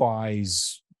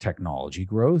incentivize technology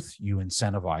growth, you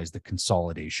incentivize the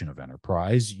consolidation of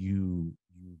enterprise, you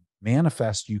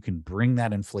manifest, you can bring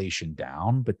that inflation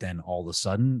down, but then all of a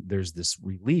sudden there's this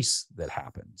release that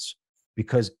happens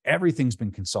because everything's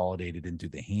been consolidated into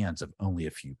the hands of only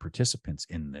a few participants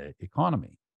in the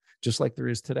economy, just like there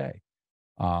is today.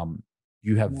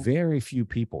 You have very few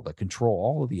people that control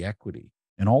all of the equity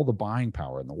and all the buying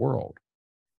power in the world.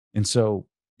 And so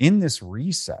in this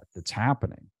reset that's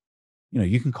happening,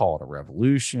 you can call it a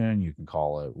revolution, you can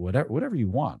call it whatever you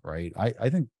want, right?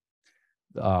 I think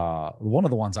one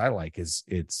of the ones I like is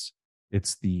it's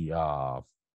the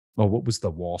what was the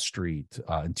Wall Street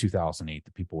in 2008,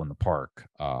 the people in the park?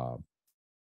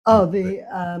 What's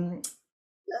the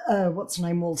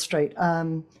name? Wall Street,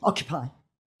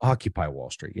 Occupy Wall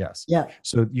Street, yes. Yeah.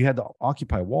 So you had the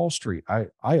Occupy Wall Street. I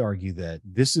argue that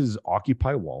this is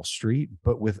Occupy Wall Street,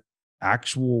 but with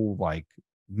actual like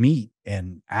meat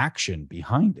and action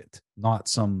behind it,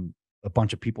 not a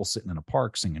bunch of people sitting in a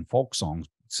park singing folk songs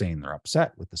saying they're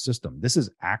upset with the system. This is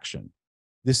action.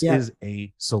 This is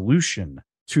a solution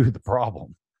to the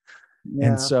problem. Yeah.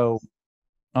 And so,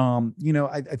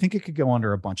 I think it could go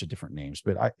under a bunch of different names,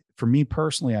 but for me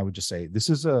personally, I would just say this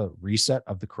is a reset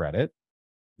of the credit.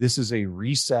 This is a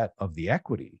reset of the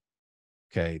equity.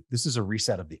 Okay. This is a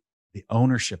reset of the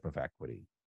ownership of equity.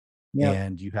 Yeah.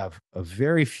 And you have a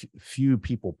very few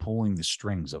people pulling the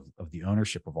strings of the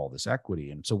ownership of all this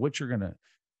equity. And so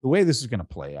the way this is going to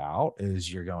play out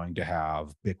is you're going to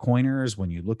have Bitcoiners,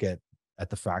 when you look at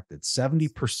the fact that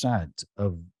 70%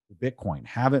 of Bitcoin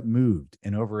haven't moved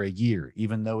in over a year,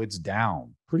 even though it's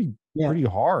down pretty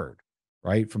hard,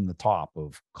 right? From the top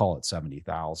of, call it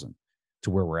 70,000 to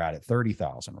where we're at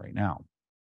 30,000 right now.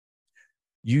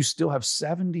 You still have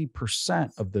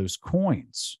 70% of those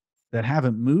coins that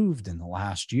haven't moved in the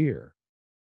last year.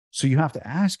 So you have to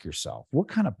ask yourself, what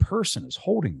kind of person is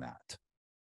holding that?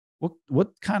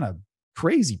 What kind of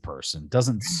crazy person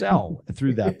doesn't sell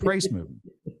through that price movement?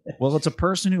 Well, it's a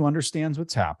person who understands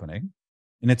what's happening.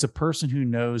 And it's a person who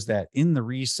knows that in the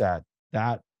reset,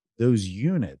 that those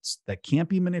units that can't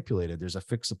be manipulated, there's a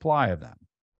fixed supply of them,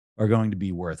 are going to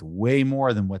be worth way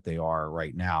more than what they are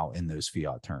right now in those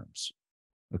fiat terms.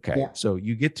 Okay. Yeah. So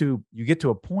you get to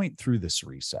a point through this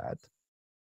reset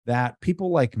that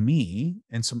people like me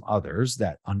and some others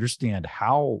that understand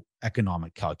how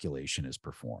economic calculation is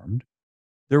performed,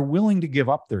 they're willing to give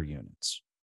up their units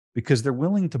because they're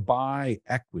willing to buy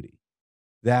equity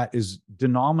that is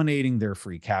denominating their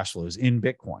free cash flows in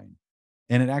Bitcoin.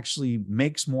 And it actually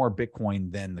makes more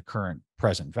Bitcoin than the current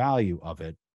present value of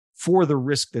it for the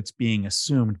risk that's being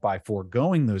assumed by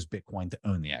foregoing those Bitcoin to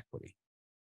own the equity.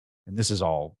 And this is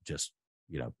all just,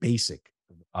 basic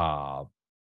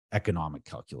economic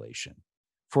calculation.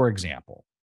 For example,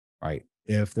 right?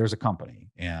 If there's a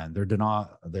company and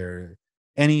they're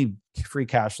any free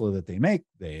cash flow that they make,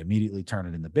 they immediately turn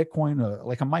it into Bitcoin,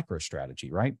 like a micro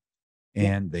strategy, right?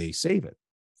 And they save it.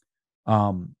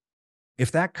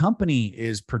 If that company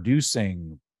is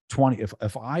producing 20,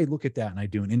 if I look at that and I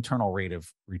do an internal rate of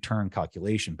return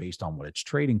calculation based on what it's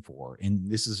trading for,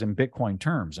 and this is in Bitcoin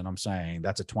terms, and I'm saying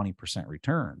that's a 20%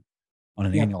 return on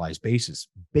an annualized basis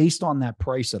based on that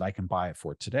price that I can buy it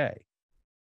for today.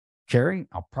 Carrie,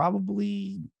 I'll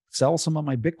probably sell some of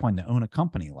my Bitcoin to own a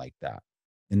company like that.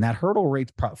 And that hurdle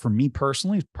rate for me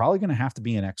personally is probably going to have to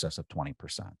be in excess of 20%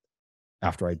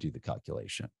 after I do the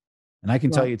calculation. And I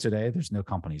can tell you today, there's no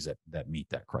companies that meet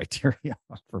that criteria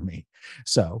for me.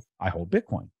 So I hold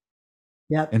Bitcoin.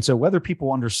 Yeah. And so whether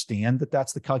people understand that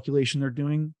that's the calculation they're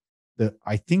doing,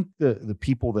 I think the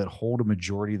people that hold a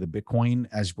majority of the Bitcoin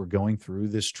as we're going through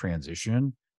this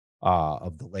transition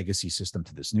of the legacy system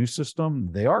to this new system,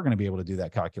 they are going to be able to do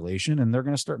that calculation, and they're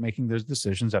going to start making those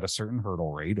decisions at a certain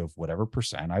hurdle rate of whatever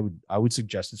percent. I would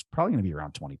suggest it's probably going to be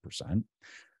around 20%.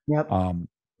 Yep.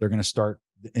 They're going to start,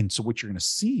 and so what you're going to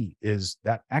see is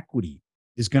that equity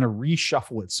is going to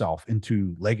reshuffle itself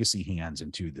into legacy hands,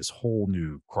 into this whole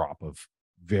new crop of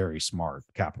very smart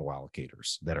capital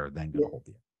allocators that are then going to hold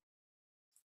the.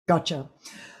 Gotcha.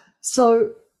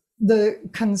 So the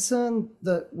concern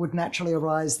that would naturally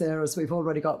arise there is we've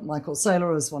already got Michael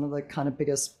Saylor as one of the kind of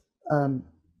biggest Bitcoin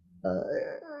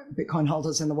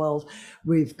holders in the world.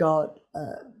 We've got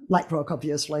BlackRock,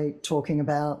 obviously, talking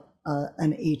about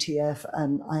an ETF,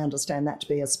 and I understand that to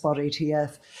be a spot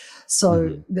ETF.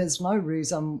 So there's no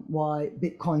reason why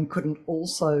Bitcoin couldn't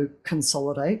also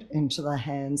consolidate into the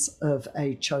hands of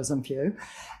a chosen few.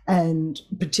 And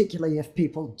particularly if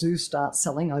people do start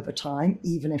selling over time,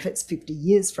 even if it's 50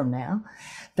 years from now,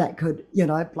 that could,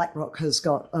 BlackRock has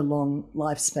got a long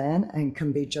lifespan and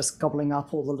can be just gobbling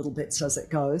up all the little bits as it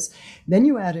goes. Then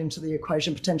you add into the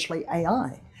equation potentially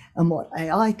AI and what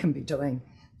AI can be doing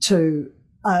to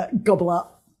gobble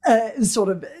up sort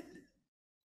of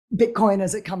Bitcoin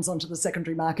as it comes onto the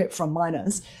secondary market from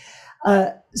miners.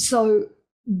 So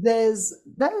there's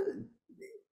that.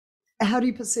 How do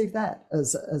you perceive that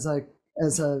as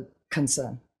a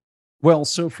concern? Well,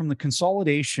 so from the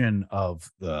consolidation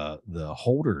of the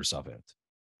holders of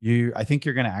it, I think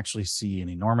you're going to actually see an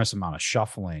enormous amount of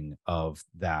shuffling of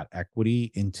that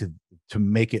equity to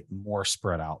make it more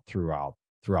spread out throughout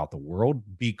the world,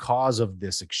 because of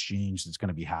this exchange that's going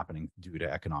to be happening due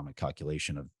to economic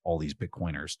calculation of all these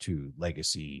Bitcoiners to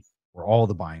legacy, where all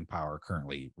the buying power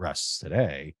currently rests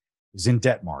today is in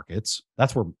debt markets.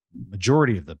 That's where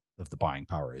majority of the buying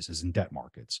power is in debt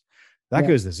markets. That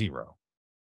goes to zero.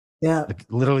 Yeah. It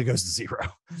literally goes to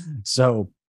zero.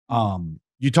 So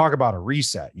you talk about a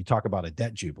reset, you talk about a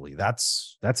debt jubilee.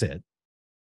 That's it.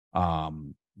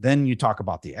 Then you talk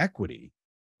about the equity.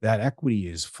 That equity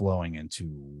is flowing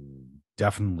into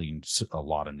definitely a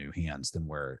lot of new hands than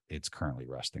where it's currently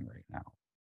resting right now.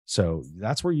 So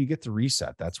that's where you get the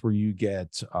reset. That's where you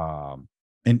get,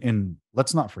 and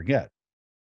let's not forget,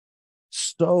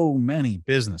 so many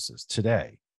businesses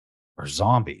today are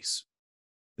zombies.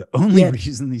 The only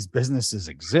reason these businesses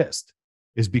exist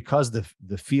is because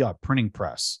the fiat printing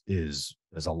press is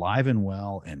alive and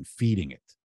well and feeding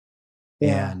it.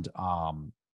 And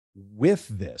with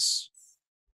this,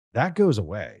 that goes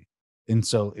away. And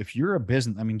so if you're a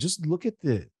business, I mean, just look at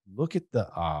the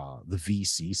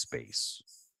VC space,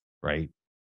 right?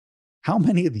 How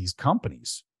many of these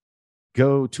companies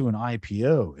go to an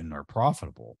IPO and are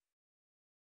profitable?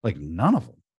 Like none of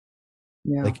them.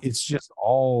 Yeah. Like it's just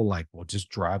all like, we'll just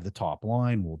drive the top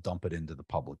line, we'll dump it into the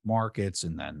public markets,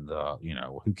 and then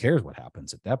who cares what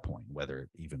happens at that point, whether it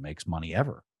even makes money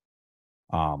ever.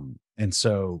 And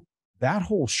so that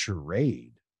whole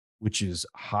charade, which is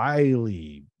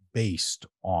highly based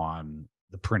on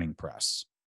the printing press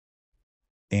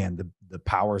and the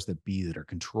powers that be that are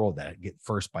controlled, that get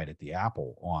first bite at the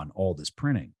apple on all this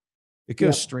printing, it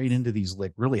goes straight into these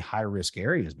like really high risk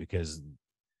areas, because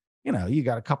you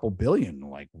got a couple billion,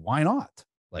 like why not?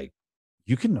 Like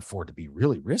you can afford to be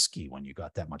really risky when you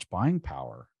got that much buying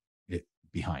power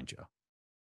behind you.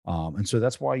 And so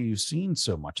that's why you've seen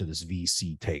so much of this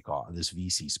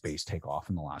VC space take off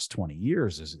in the last 20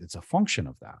 years. Is it's a function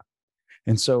of that.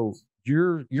 And so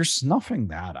you're snuffing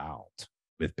that out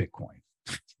with Bitcoin.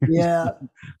 Yeah.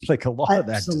 Like a lot of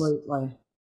that absolutely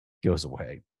goes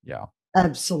away. Yeah.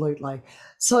 Absolutely.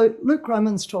 So Luke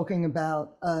Roman's talking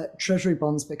about treasury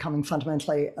bonds becoming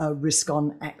fundamentally a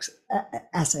risk-on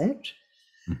asset,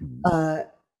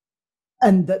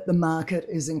 and that the market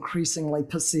is increasingly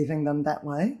perceiving them that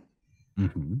way.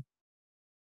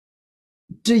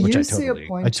 Do you see a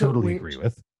point? I totally agree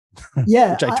with.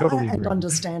 Yeah, which I totally agree and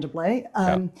understandably.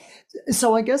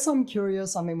 So I guess I'm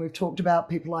curious. I mean, we've talked about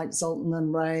people like Zoltan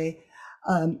and Ray.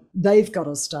 They've got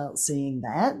to start seeing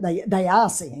that. They are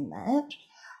seeing that.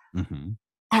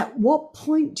 At what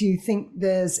point do you think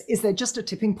is there just a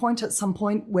tipping point at some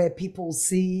point where people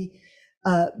see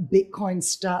Bitcoin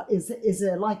start? Is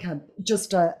there like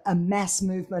just a mass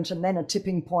movement and then a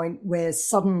tipping point where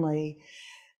suddenly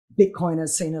Bitcoin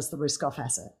is seen as the risk-off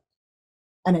asset,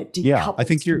 and it decouples? Yeah,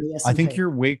 I think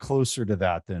you're way closer to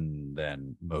that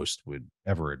than most would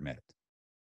ever admit.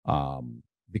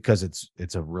 Because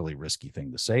it's a really risky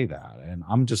thing to say that. And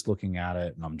I'm just looking at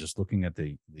it, and I'm just looking at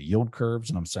the yield curves,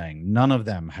 and I'm saying none of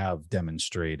them have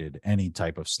demonstrated any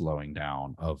type of slowing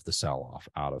down of the sell-off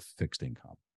out of fixed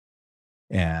income.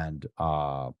 And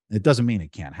it doesn't mean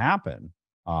it can't happen,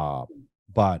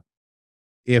 but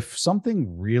if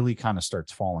something really kind of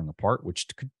starts falling apart, which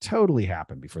could totally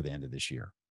happen before the end of this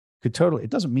year, it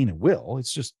doesn't mean it will.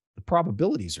 It's just the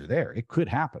probabilities are there. It could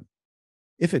happen.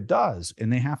 If it does,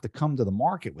 and they have to come to the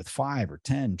market with 5 or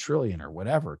 10 trillion or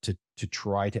whatever to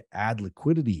try to add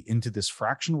liquidity into this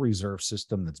fractional reserve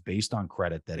system that's based on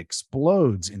credit that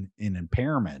explodes in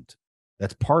impairment,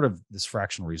 that's part of this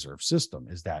fractional reserve system,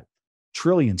 is that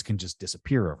trillions can just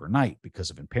disappear overnight because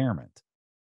of impairment.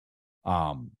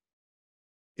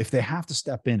 If they have to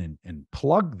step in and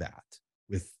plug that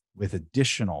with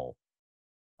additional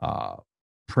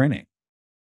printing,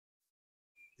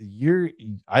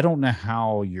 I don't know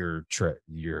how your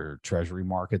treasury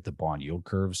market, the bond yield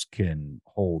curves, can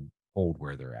hold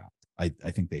where they're at. I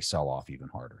think they sell off even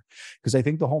harder, because I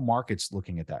think the whole market's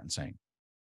looking at that and saying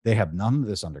they have none of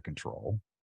this under control.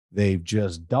 They've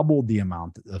just doubled the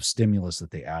amount of stimulus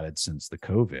that they added since the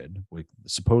COVID.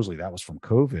 Supposedly that was from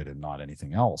COVID and not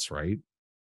anything else, right?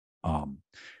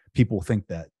 People think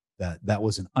that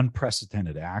was an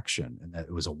unprecedented action and that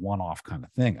it was a one-off kind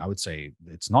of thing. I would say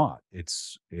it's not.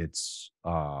 It's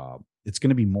going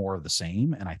to be more of the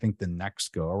same. And I think the next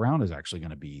go around is actually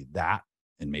going to be that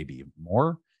and maybe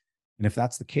more. And if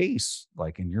that's the case,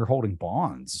 like, and you're holding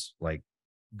bonds, like,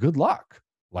 good luck.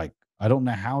 Like, I don't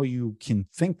know how you can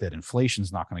think that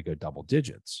inflation's not going to go double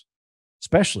digits,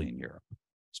 especially in Europe,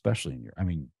 especially in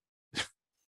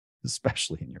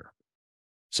Europe.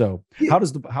 So how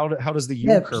does the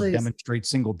yield curve demonstrate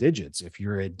single digits if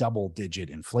you're at double digit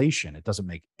inflation? It doesn't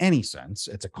make any sense.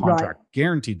 It's a contract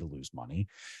guaranteed to lose money.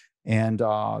 And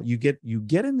you get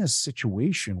in this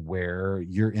situation where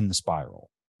you're in the spiral.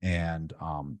 And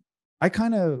I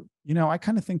kind of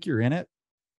think you're in it.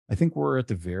 I think we're at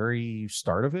the very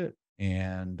start of it.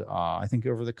 And I think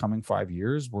over the coming 5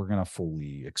 years, we're going to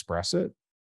fully express it.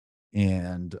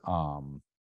 And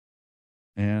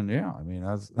yeah, I mean,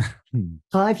 that's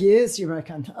 5 years, you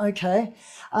reckon? Okay.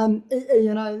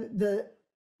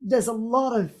 There's a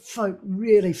lot of folk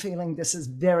really feeling this is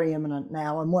very imminent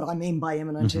now. And what I mean by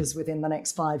imminent is within the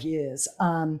next 5 years.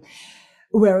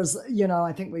 Whereas,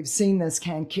 I think we've seen this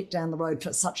can kick down the road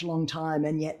for such a long time.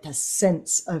 And yet the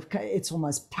sense of, it's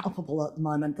almost palpable at the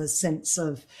moment, the sense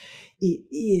of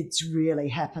it's really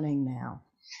happening now.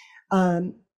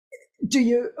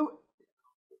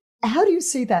 How do you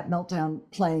see that meltdown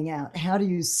playing out? How do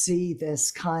you see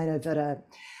this kind of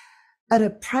at a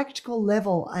practical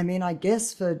level? I mean, I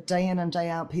guess for day in and day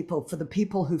out people, for the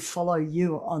people who follow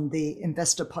you on the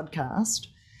Investor podcast,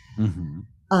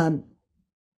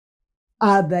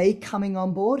 are they coming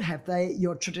on board? Have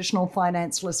your traditional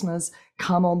finance listeners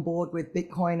come on board with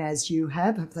Bitcoin as you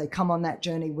have? Have they come on that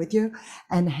journey with you?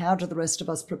 And how do the rest of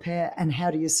us prepare? And how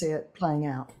do you see it playing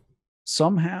out?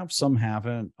 Some have, some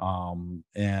haven't.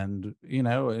 And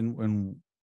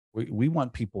we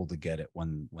want people to get it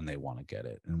when they want to get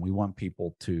it. And we want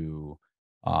people to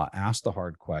ask the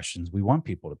hard questions. We want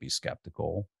people to be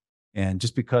skeptical. And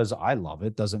just because I love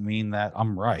it doesn't mean that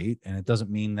I'm right. And it doesn't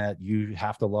mean that you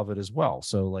have to love it as well.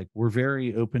 So, like, we're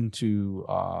very open to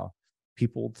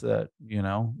people that,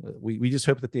 we just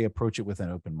hope that they approach it with an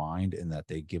open mind and that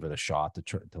they give it a shot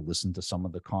to listen to some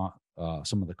of the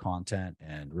content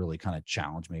and really kind of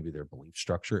challenge maybe their belief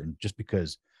structure. And just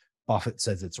because Buffett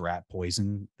says it's rat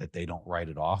poison, that they don't write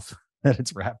it off, that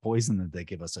it's rat poison, that they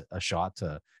give us a shot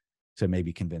to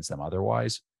maybe convince them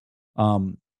otherwise.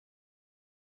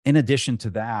 In addition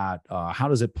to that, how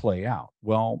does it play out?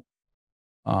 Well,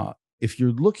 if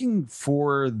you're looking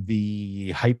for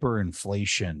the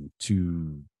hyperinflation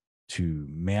to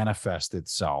manifest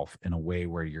itself in a way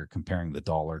where you're comparing the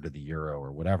dollar to the euro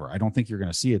or whatever, I don't think you're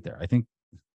going to see it there. I think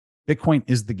Bitcoin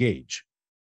is the gauge.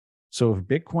 So if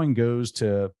Bitcoin goes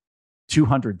to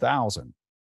 200,000,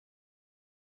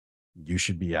 you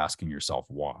should be asking yourself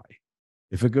why.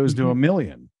 If it goes to 1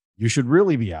 million, you should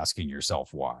really be asking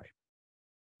yourself why.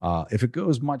 If it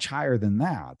goes much higher than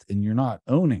that and you're not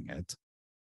owning it,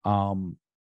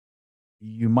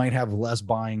 you might have less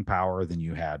buying power than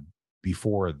you had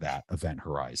before that event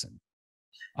horizon.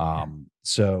 And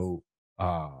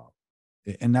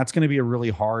that's going to be a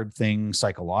really hard thing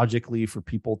psychologically for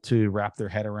people to wrap their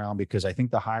head around, because I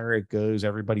think the higher it goes,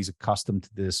 everybody's accustomed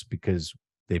to this because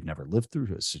they've never lived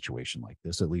through a situation like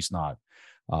this. At least not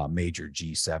major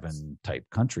G7 type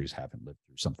countries haven't lived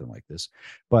through something like this.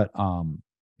 But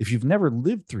if you've never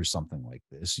lived through something like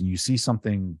this and you see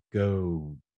something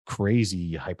go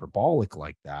crazy hyperbolic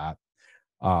like that,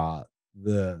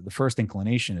 the first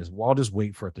inclination is, well, I'll just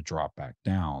wait for it to drop back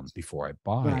down before I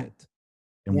buy it.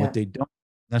 And what they don't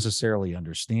necessarily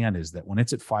understand is that when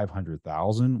it's at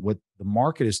 500,000, what the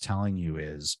market is telling you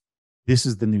is this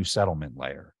is the new settlement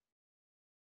layer.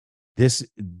 this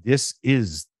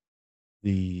is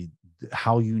the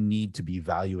how you need to be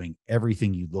valuing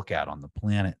everything you look at on the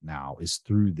planet now is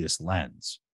through this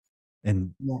lens.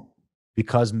 And Yeah.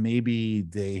 because maybe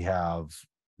they have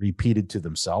repeated to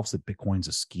themselves that Bitcoin's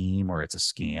a scheme or it's a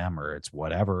scam or it's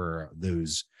whatever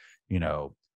those,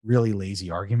 really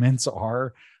lazy arguments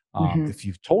are. Mhm. If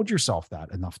you've told yourself that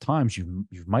enough times, you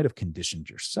might have conditioned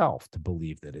yourself to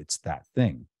believe that it's that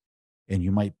thing. And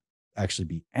you might actually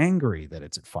be angry that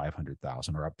it's at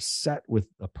 500,000 or upset with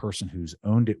a person who's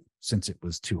owned it since it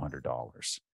was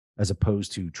 $200, as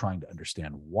opposed to trying to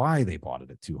understand why they bought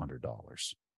it at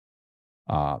 $200.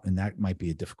 And that might be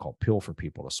a difficult pill for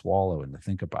people to swallow and to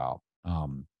think about.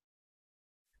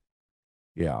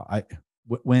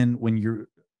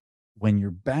 When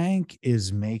your bank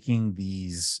is making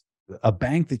a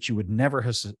bank that you would never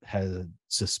have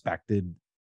suspected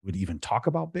would even talk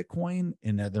about Bitcoin,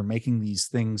 and they're making these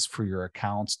things for your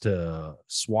accounts to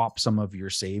swap some of your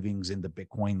savings into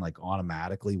Bitcoin like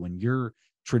automatically. When your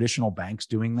traditional bank's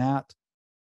doing that,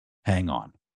 hang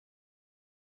on,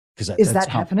 because Is that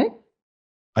happening?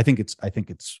 I think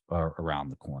it's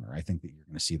around the corner. I think that you're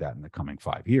going to see that in the coming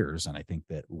 5 years, and I think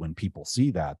that when people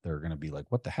see that, they're going to be like,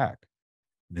 "What the heck?"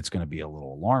 And it's going to be a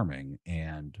little alarming.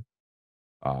 And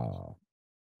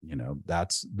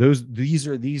these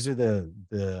are the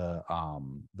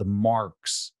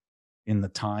marks in the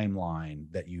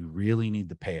timeline that you really need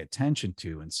to pay attention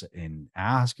to and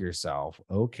ask yourself,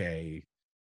 okay,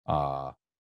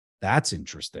 that's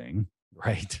interesting,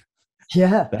 right?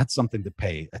 Yeah. That's something to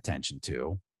pay attention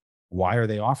to. Why are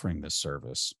they offering this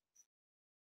service?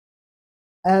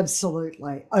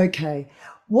 Absolutely. Okay.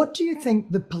 What do you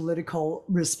think the political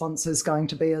response is going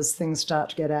to be as things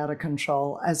start to get out of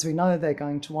control? As we know, they're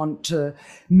going to want to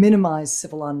minimize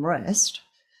civil unrest.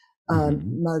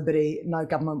 Mm-hmm. No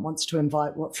government wants to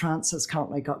invite what France has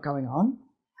currently got going on.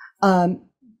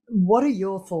 What are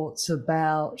your thoughts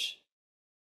about,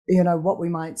 what we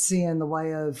might see in the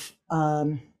way of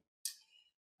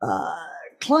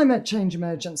climate change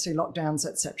emergency, lockdowns,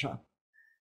 etc.?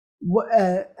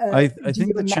 I Do you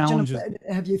think the imagine? challenge is,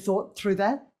 Have you thought through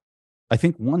that? I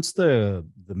think once the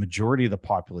majority of the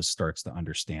populace starts to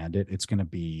understand it, it's going to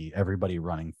be everybody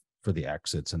running for the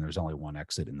exits, and there's only one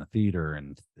exit in the theater,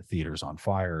 and the theater's on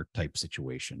fire type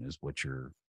situation is what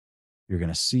you're going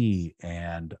to see.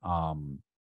 And I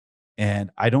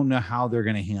don't know how they're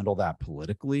going to handle that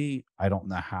politically. I don't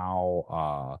know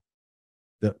how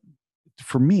the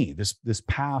for me this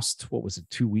past, what was it,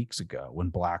 2 weeks ago, when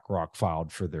BlackRock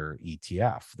filed for their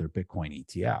ETF, their Bitcoin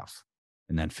ETF,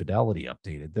 and then Fidelity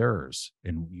updated theirs.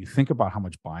 And you think about how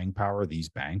much buying power these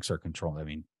banks are controlling. I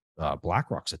mean,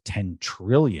 BlackRock's a $10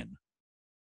 trillion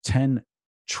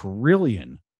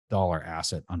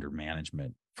asset under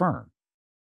management firm.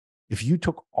 If you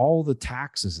took all the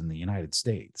taxes in the United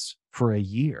States for a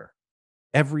year,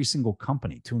 every single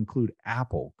company, to include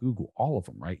Apple, Google, all of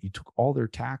them, right? You took all their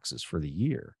taxes for the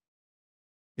year.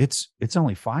 It's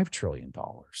only $5 trillion,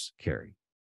 Carrie.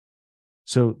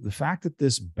 So the fact that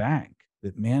this bank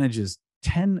that manages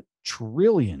 $10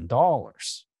 trillion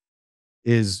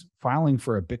is filing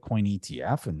for a Bitcoin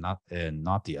ETF and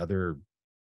not the other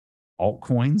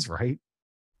altcoins, right?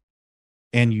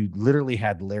 And you literally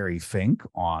had Larry Fink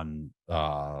on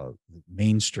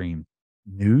mainstream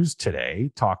news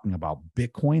today talking about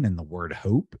Bitcoin and the word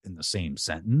hope in the same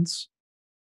sentence.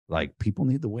 Like, people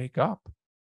need to wake up.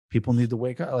 People need to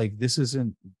wake up. Like, this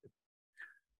isn't,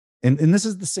 and this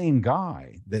is the same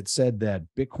guy that said that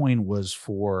Bitcoin was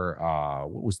for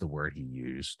what was the word he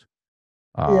used?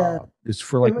 Yeah, It's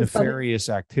for it like was funny. nefarious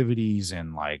activities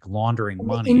and like laundering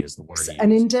money is the word he An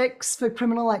used. index for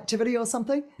criminal activity or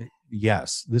something.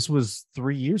 Yes, this was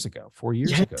 3 years ago, 4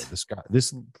 years Yes. ago.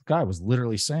 This guy was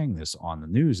literally saying this on the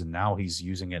news, and now he's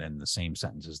using it in the same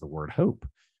sentence as the word hope,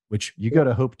 which you go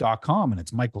to hope.com and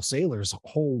it's Michael Saylor's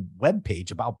whole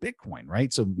webpage about Bitcoin,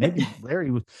 right? So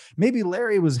maybe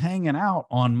Larry was hanging out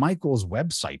on Michael's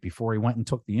website before he went and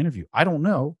took the interview. I don't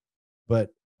know, but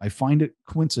I find it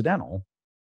coincidental.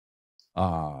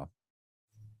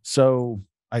 So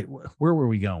where were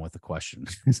we going with the question?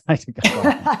 I think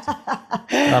I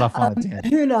got off on a tangent.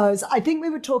 Who knows? I think we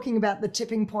were talking about the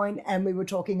tipping point, and we were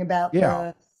talking about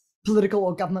the political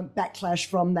or government backlash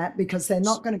from that, because they're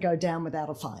not going to go down without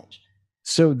a fight.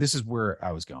 So this is where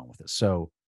I was going with this.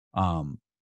 So, I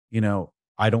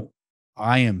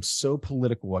am so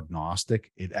political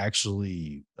agnostic. It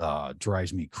actually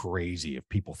drives me crazy if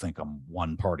people think I'm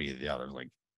one party or the other. Like,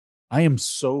 I am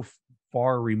so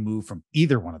far removed from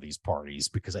either one of these parties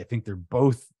because I think they're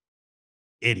both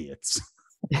idiots.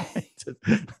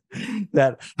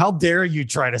 That how dare you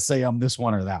try to say I'm this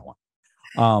one or that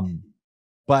one.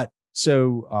 But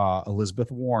So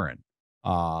Elizabeth Warren,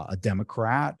 a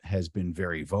Democrat, has been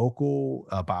very vocal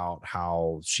about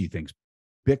how she thinks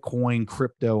Bitcoin,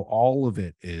 crypto, all of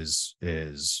it is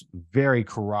very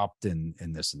corrupt and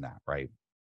this and that, right?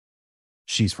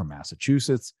 She's from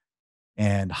Massachusetts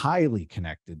and highly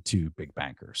connected to big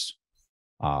bankers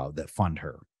that fund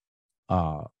her.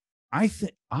 Uh,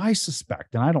 I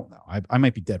suspect, and I don't know, I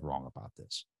might be dead wrong about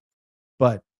this,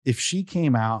 but if she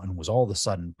came out and was all of a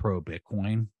sudden pro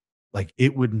Bitcoin, like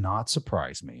it would not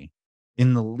surprise me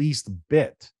in the least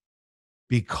bit,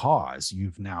 because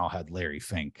you've now had Larry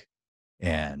Fink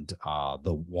and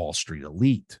the Wall Street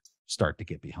elite start to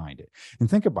get behind it. And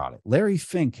think about it. Larry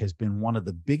Fink has been one of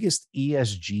the biggest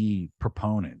ESG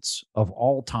proponents of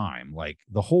all time. Like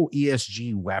the whole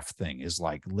ESG WEF thing is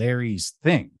like Larry's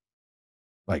thing.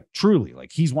 Like truly,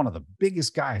 like he's one of the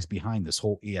biggest guys behind this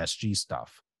whole ESG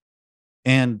stuff.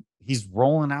 And he's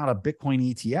rolling out a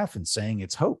Bitcoin ETF and saying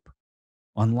it's hope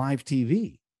on live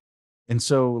TV. And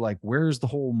so, like, where's the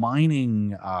whole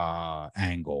mining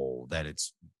angle that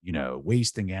it's,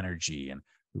 wasting energy and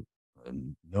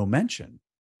no mention,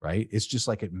 right? It's just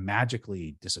like it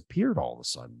magically disappeared all of a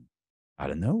sudden out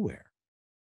of nowhere.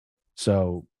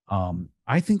 So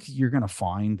I think you're going to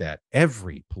find that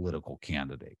every political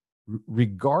candidate,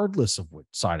 regardless of what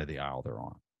side of the aisle they're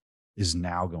on, is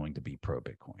now going to be pro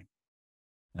Bitcoin.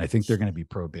 And I think they're going to be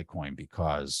pro Bitcoin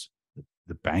because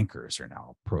the bankers are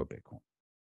now pro Bitcoin.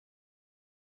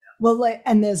 Well,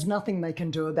 and there's nothing they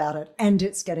can do about it, and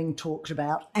it's getting talked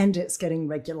about, and it's getting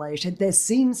regulated. There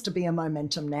seems to be a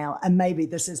momentum now, and maybe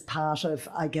this is part of,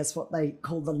 I guess, what they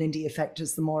call the Lindy effect,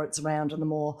 is the more it's around and the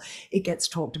more it gets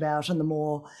talked about and the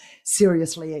more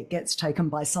seriously it gets taken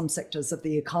by some sectors of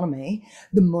the economy,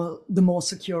 the more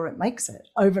secure it makes it,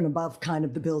 over and above kind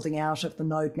of the building out of the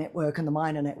node network and the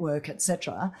miner network,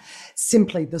 etc.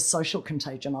 Simply the social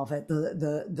contagion of it,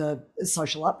 the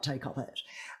social uptake of it,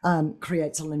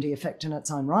 creates a Lindy effect in its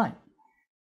own right.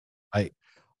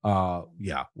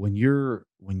 When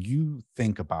you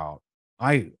think about,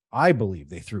 I believe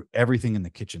they threw everything in the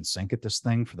kitchen sink at this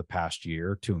thing for the past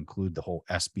year, to include the whole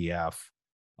SBF,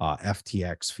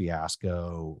 FTX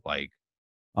fiasco. Like,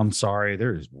 I'm sorry,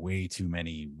 there's way too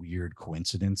many weird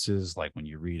coincidences. Like when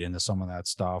you read into some of that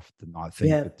stuff, to not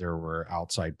think that there were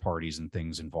outside parties and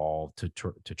things involved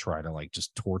to try to like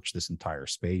just torch this entire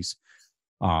space.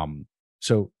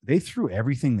 So they threw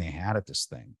everything they had at this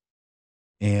thing.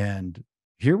 And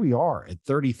here we are at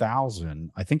 30,000.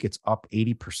 I think it's up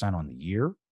 80% on the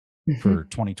year for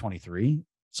 2023,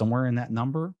 somewhere in that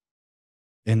number.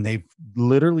 And they've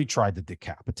literally tried to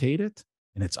decapitate it,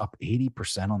 and it's up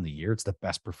 80% on the year. It's the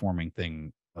best performing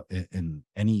thing in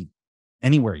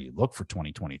anywhere you look for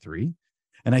 2023.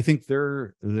 And I think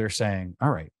they're saying, all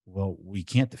right, well, we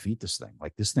can't defeat this thing.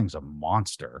 Like, this thing's a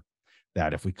monster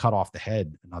that if we cut off the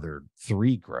head, another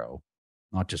 3 grow,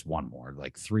 not just one more,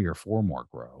 like 3 or 4 more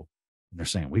grow. And they're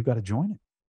saying, we've got to join it.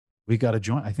 We got to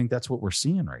join. I think that's what we're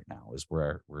seeing right now, is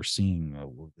where we're seeing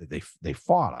they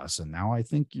fought us. And now I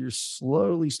think you're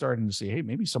slowly starting to see, hey,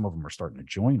 maybe some of them are starting to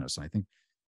join us. And I think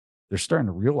they're starting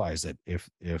to realize that if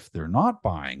they're not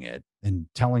buying it and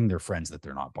telling their friends that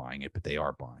they're not buying it, but they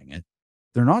are buying it,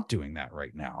 they're not doing that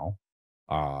right now.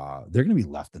 They're going to be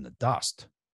left in the dust.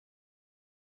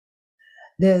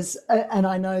 There's, and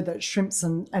I know that shrimps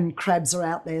and crabs are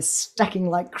out there stacking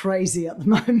like crazy at the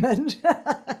moment,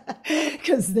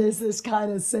 because there's this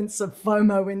kind of sense of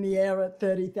FOMO in the air at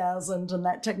 30,000, and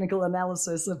that technical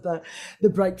analysis of the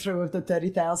breakthrough of the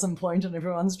 30,000 point, and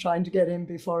everyone's trying to get in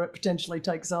before it potentially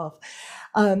takes off.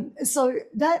 So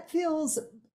that feels,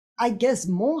 I guess,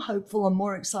 more hopeful and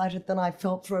more excited than I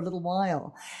felt for a little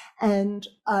while. And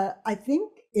I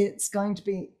think it's going to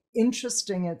be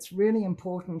interesting. It's really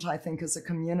important, I think, as a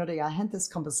community. I had this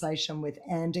conversation with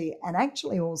Andy, and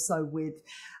actually also with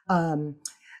a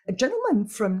gentleman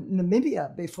from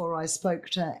Namibia before I spoke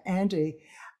to Andy.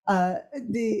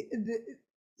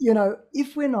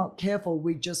 If we're not careful,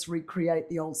 we just recreate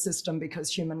the old system,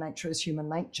 because human nature is human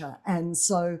nature. And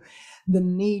so the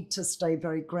need to stay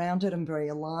very grounded and very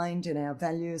aligned in our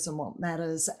values and what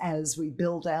matters as we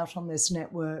build out on this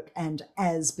network, and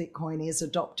as Bitcoin is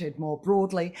adopted more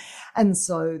broadly. And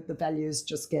so the values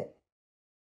just get,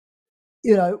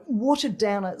 watered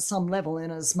down at some level, in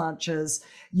as much as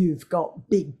you've got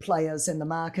big players in the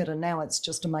market and now it's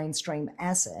just a mainstream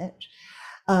asset.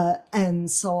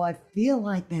 And so I feel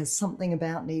like there's something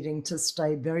about needing to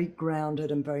stay very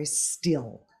grounded and very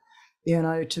still,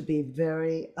 to be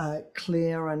very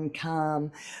clear and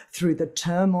calm through the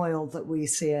turmoil that we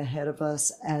see ahead of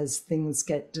us as things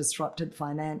get disrupted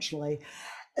financially,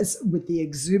 with the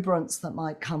exuberance that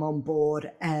might come on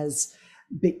board as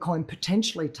Bitcoin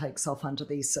potentially takes off under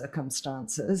these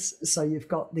circumstances. So you've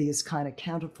got these kind of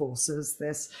counterforces,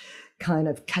 this kind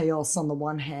of chaos on the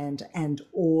one hand and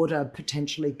order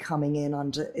potentially coming in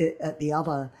under at the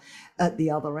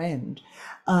other end.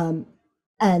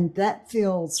 And that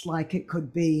feels like it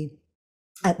could be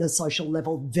at the social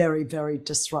level very, very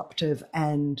disruptive,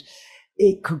 and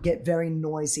it could get very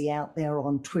noisy out there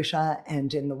on Twitter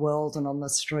and in the world and on the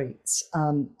streets.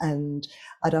 And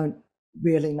I don't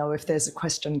really know if there's a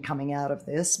question coming out of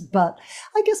this, but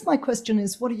I guess my question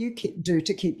is, what do you do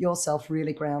to keep yourself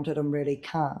really grounded and really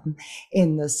calm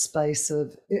in the space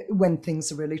of when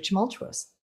things are really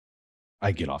tumultuous?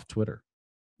 I get off Twitter.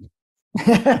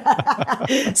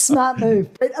 Smart move.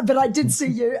 But I did see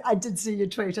you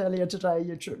tweet earlier today.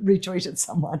 You retweeted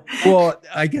someone. Well,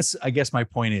 I guess my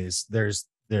point is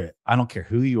I don't care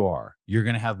who you are, you're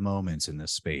going to have moments in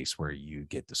this space where you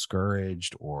get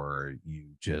discouraged, or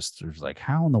there's like,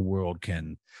 how in the world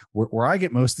where I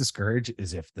get most discouraged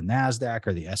is if the NASDAQ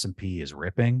or the S&P is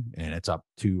ripping and it's up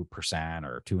 2%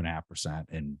 or 2.5%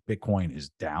 and Bitcoin is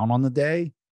down on the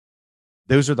day.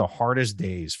 Those are the hardest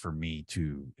days for me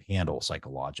to handle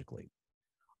psychologically.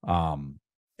 And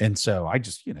so I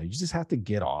just, you just have to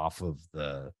get off of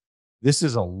this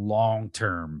is a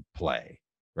long-term play,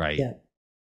 right? Yeah.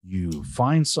 You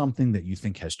find something that you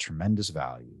think has tremendous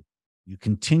value. You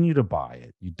continue to buy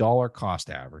it. You dollar cost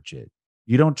average it.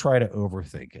 You don't try to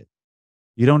overthink it.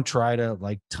 You don't try to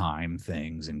like time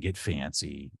things and get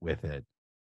fancy with it.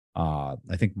 I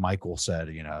think Michael said,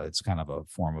 it's kind of a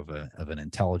form of an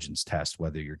intelligence test,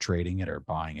 whether you're trading it or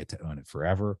buying it to own it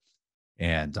forever.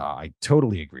 And I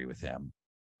totally agree with him.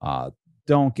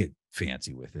 Don't get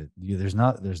fancy with it. There's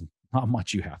not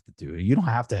much you have to do. You don't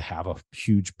have to have a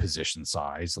huge position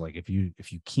size. Like if you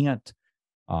can't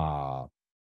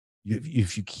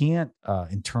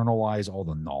internalize all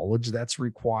the knowledge that's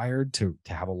required to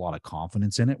have a lot of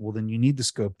confidence in it, well, then you need to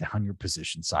scope down your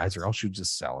position size, or else you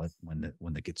just sell it when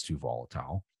it gets too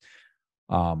volatile.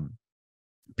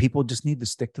 People just need to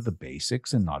stick to the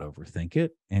basics and not overthink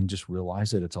it, and just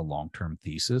realize that it's a long-term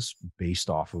thesis based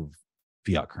off of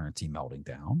fiat currency melting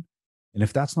down. And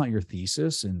if that's not your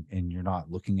thesis and you're not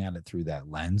looking at it through that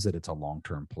lens that it's a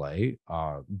long-term play,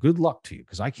 good luck to you,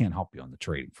 because I can't help you on the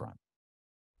trading front.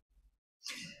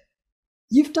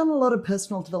 You've done a lot of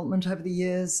personal development over the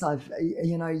years.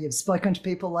 You've spoken to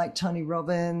people like Tony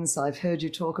Robbins. I've heard you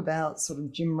talk about sort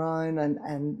of Jim Rohn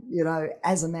and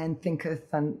As a Man Thinketh,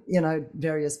 and,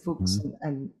 various books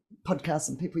and podcasts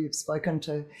and people you've spoken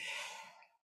to.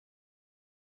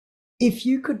 If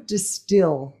you could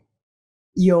distill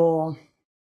your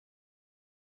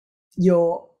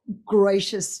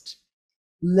greatest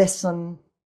lesson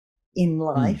in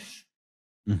life,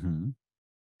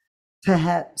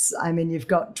 perhaps, you've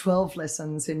got 12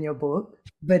 lessons in your book,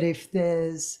 but if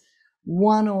there's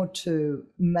one or two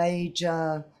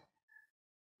major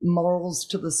morals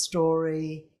to the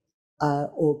story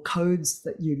or codes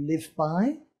that you live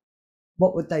by,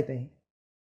 what would they be?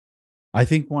 I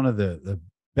think one of the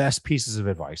best pieces of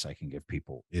advice I can give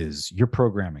people is you're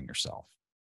programming yourself.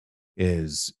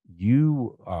 Is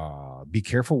you be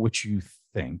careful what you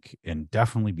think, and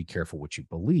definitely be careful what you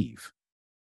believe,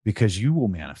 because you will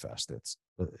manifest it.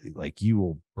 Like, you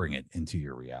will bring it into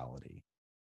your reality.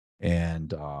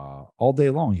 And all day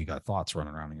long, you got thoughts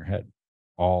running around in your head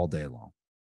all day long.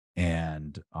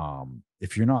 And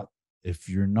if you're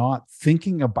not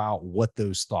thinking about what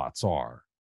those thoughts are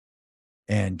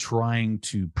and trying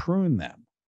to prune them,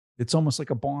 it's almost like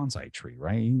a bonsai tree,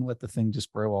 right? You can let the thing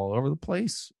just grow all over the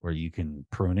place, or you can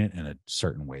prune it in a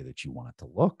certain way that you want it to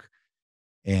look.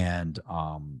 And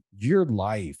your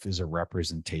life is a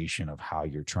representation of how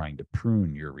you're trying to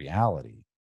prune your reality.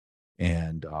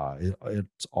 And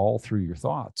it's all through your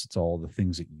thoughts. It's all the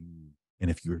things that and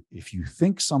if you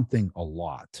think something a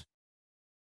lot,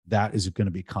 that is going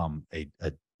to become a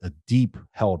deep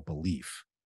held belief,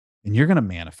 and you're going to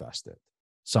manifest it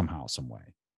somehow, some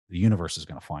way. The universe is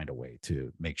going to find a way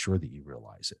to make sure that you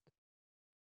realize it.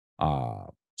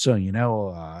 So,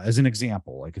 as an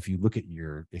example, like if you look at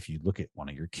one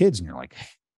of your kids and you're like, hey,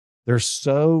 they're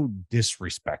so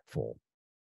disrespectful,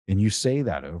 and you say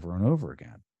that over and over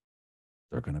again,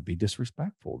 they're going to be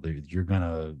disrespectful. You're going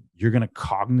to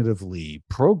cognitively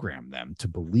program them to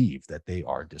believe that they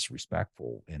are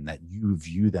disrespectful, and that you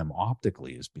view them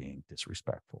optically as being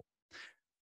disrespectful.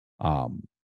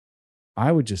 I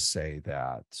would just say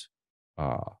that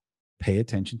pay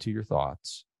attention to your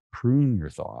thoughts, prune your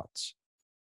thoughts,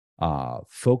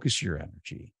 focus your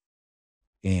energy,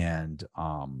 and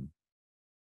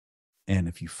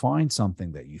if you find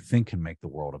something that you think can make the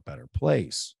world a better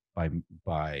place,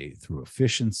 by through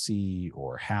efficiency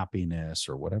or happiness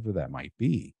or whatever that might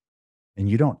be, and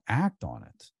you don't act on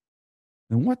it,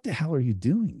 then what the hell are you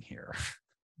doing here?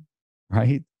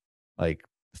 Right? Like,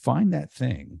 find that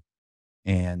thing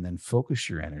and then focus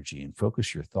your energy and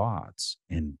focus your thoughts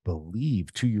and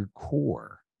believe to your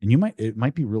core. And it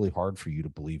might be really hard for you to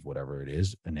believe whatever it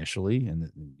is initially. And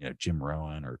Jim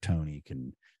Rohn or Tony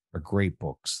are great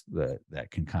books that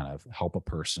can kind of help a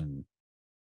person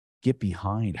get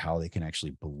behind how they can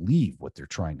actually believe what they're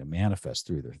trying to manifest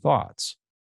through their thoughts.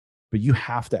 But you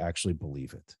have to actually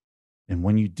believe it. And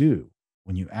when you do,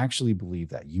 when you actually believe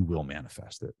that, you will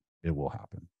manifest it. It will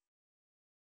happen.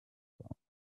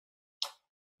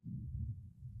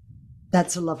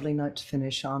 That's a lovely note to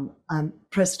finish on.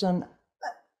 Preston,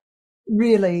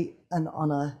 really an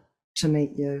honor to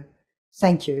meet you.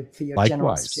 Thank you for your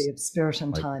generosity of spirit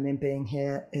and time in being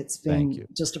here. It's been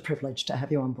just a privilege to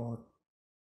have you on board.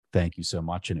 Thank you so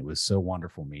much. And it was so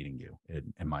wonderful meeting you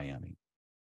in Miami.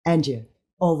 And you.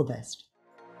 All the best.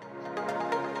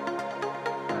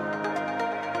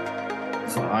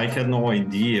 So I had no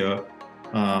idea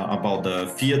about the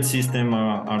fiat system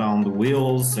around the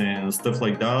wheels and stuff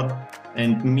like that.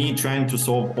 And me trying to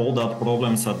solve all that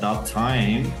problems at that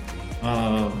time,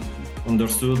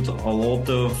 understood a lot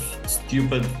of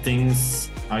stupid things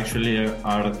actually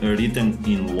are written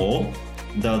in law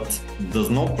that does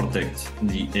not protect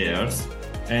the heirs.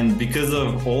 And because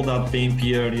of all that pain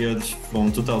period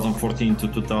from 2014 to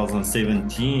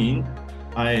 2017,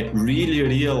 I really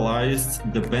realized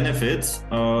the benefits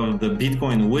of the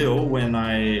Bitcoin will when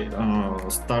I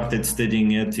started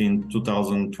studying it in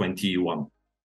 2021.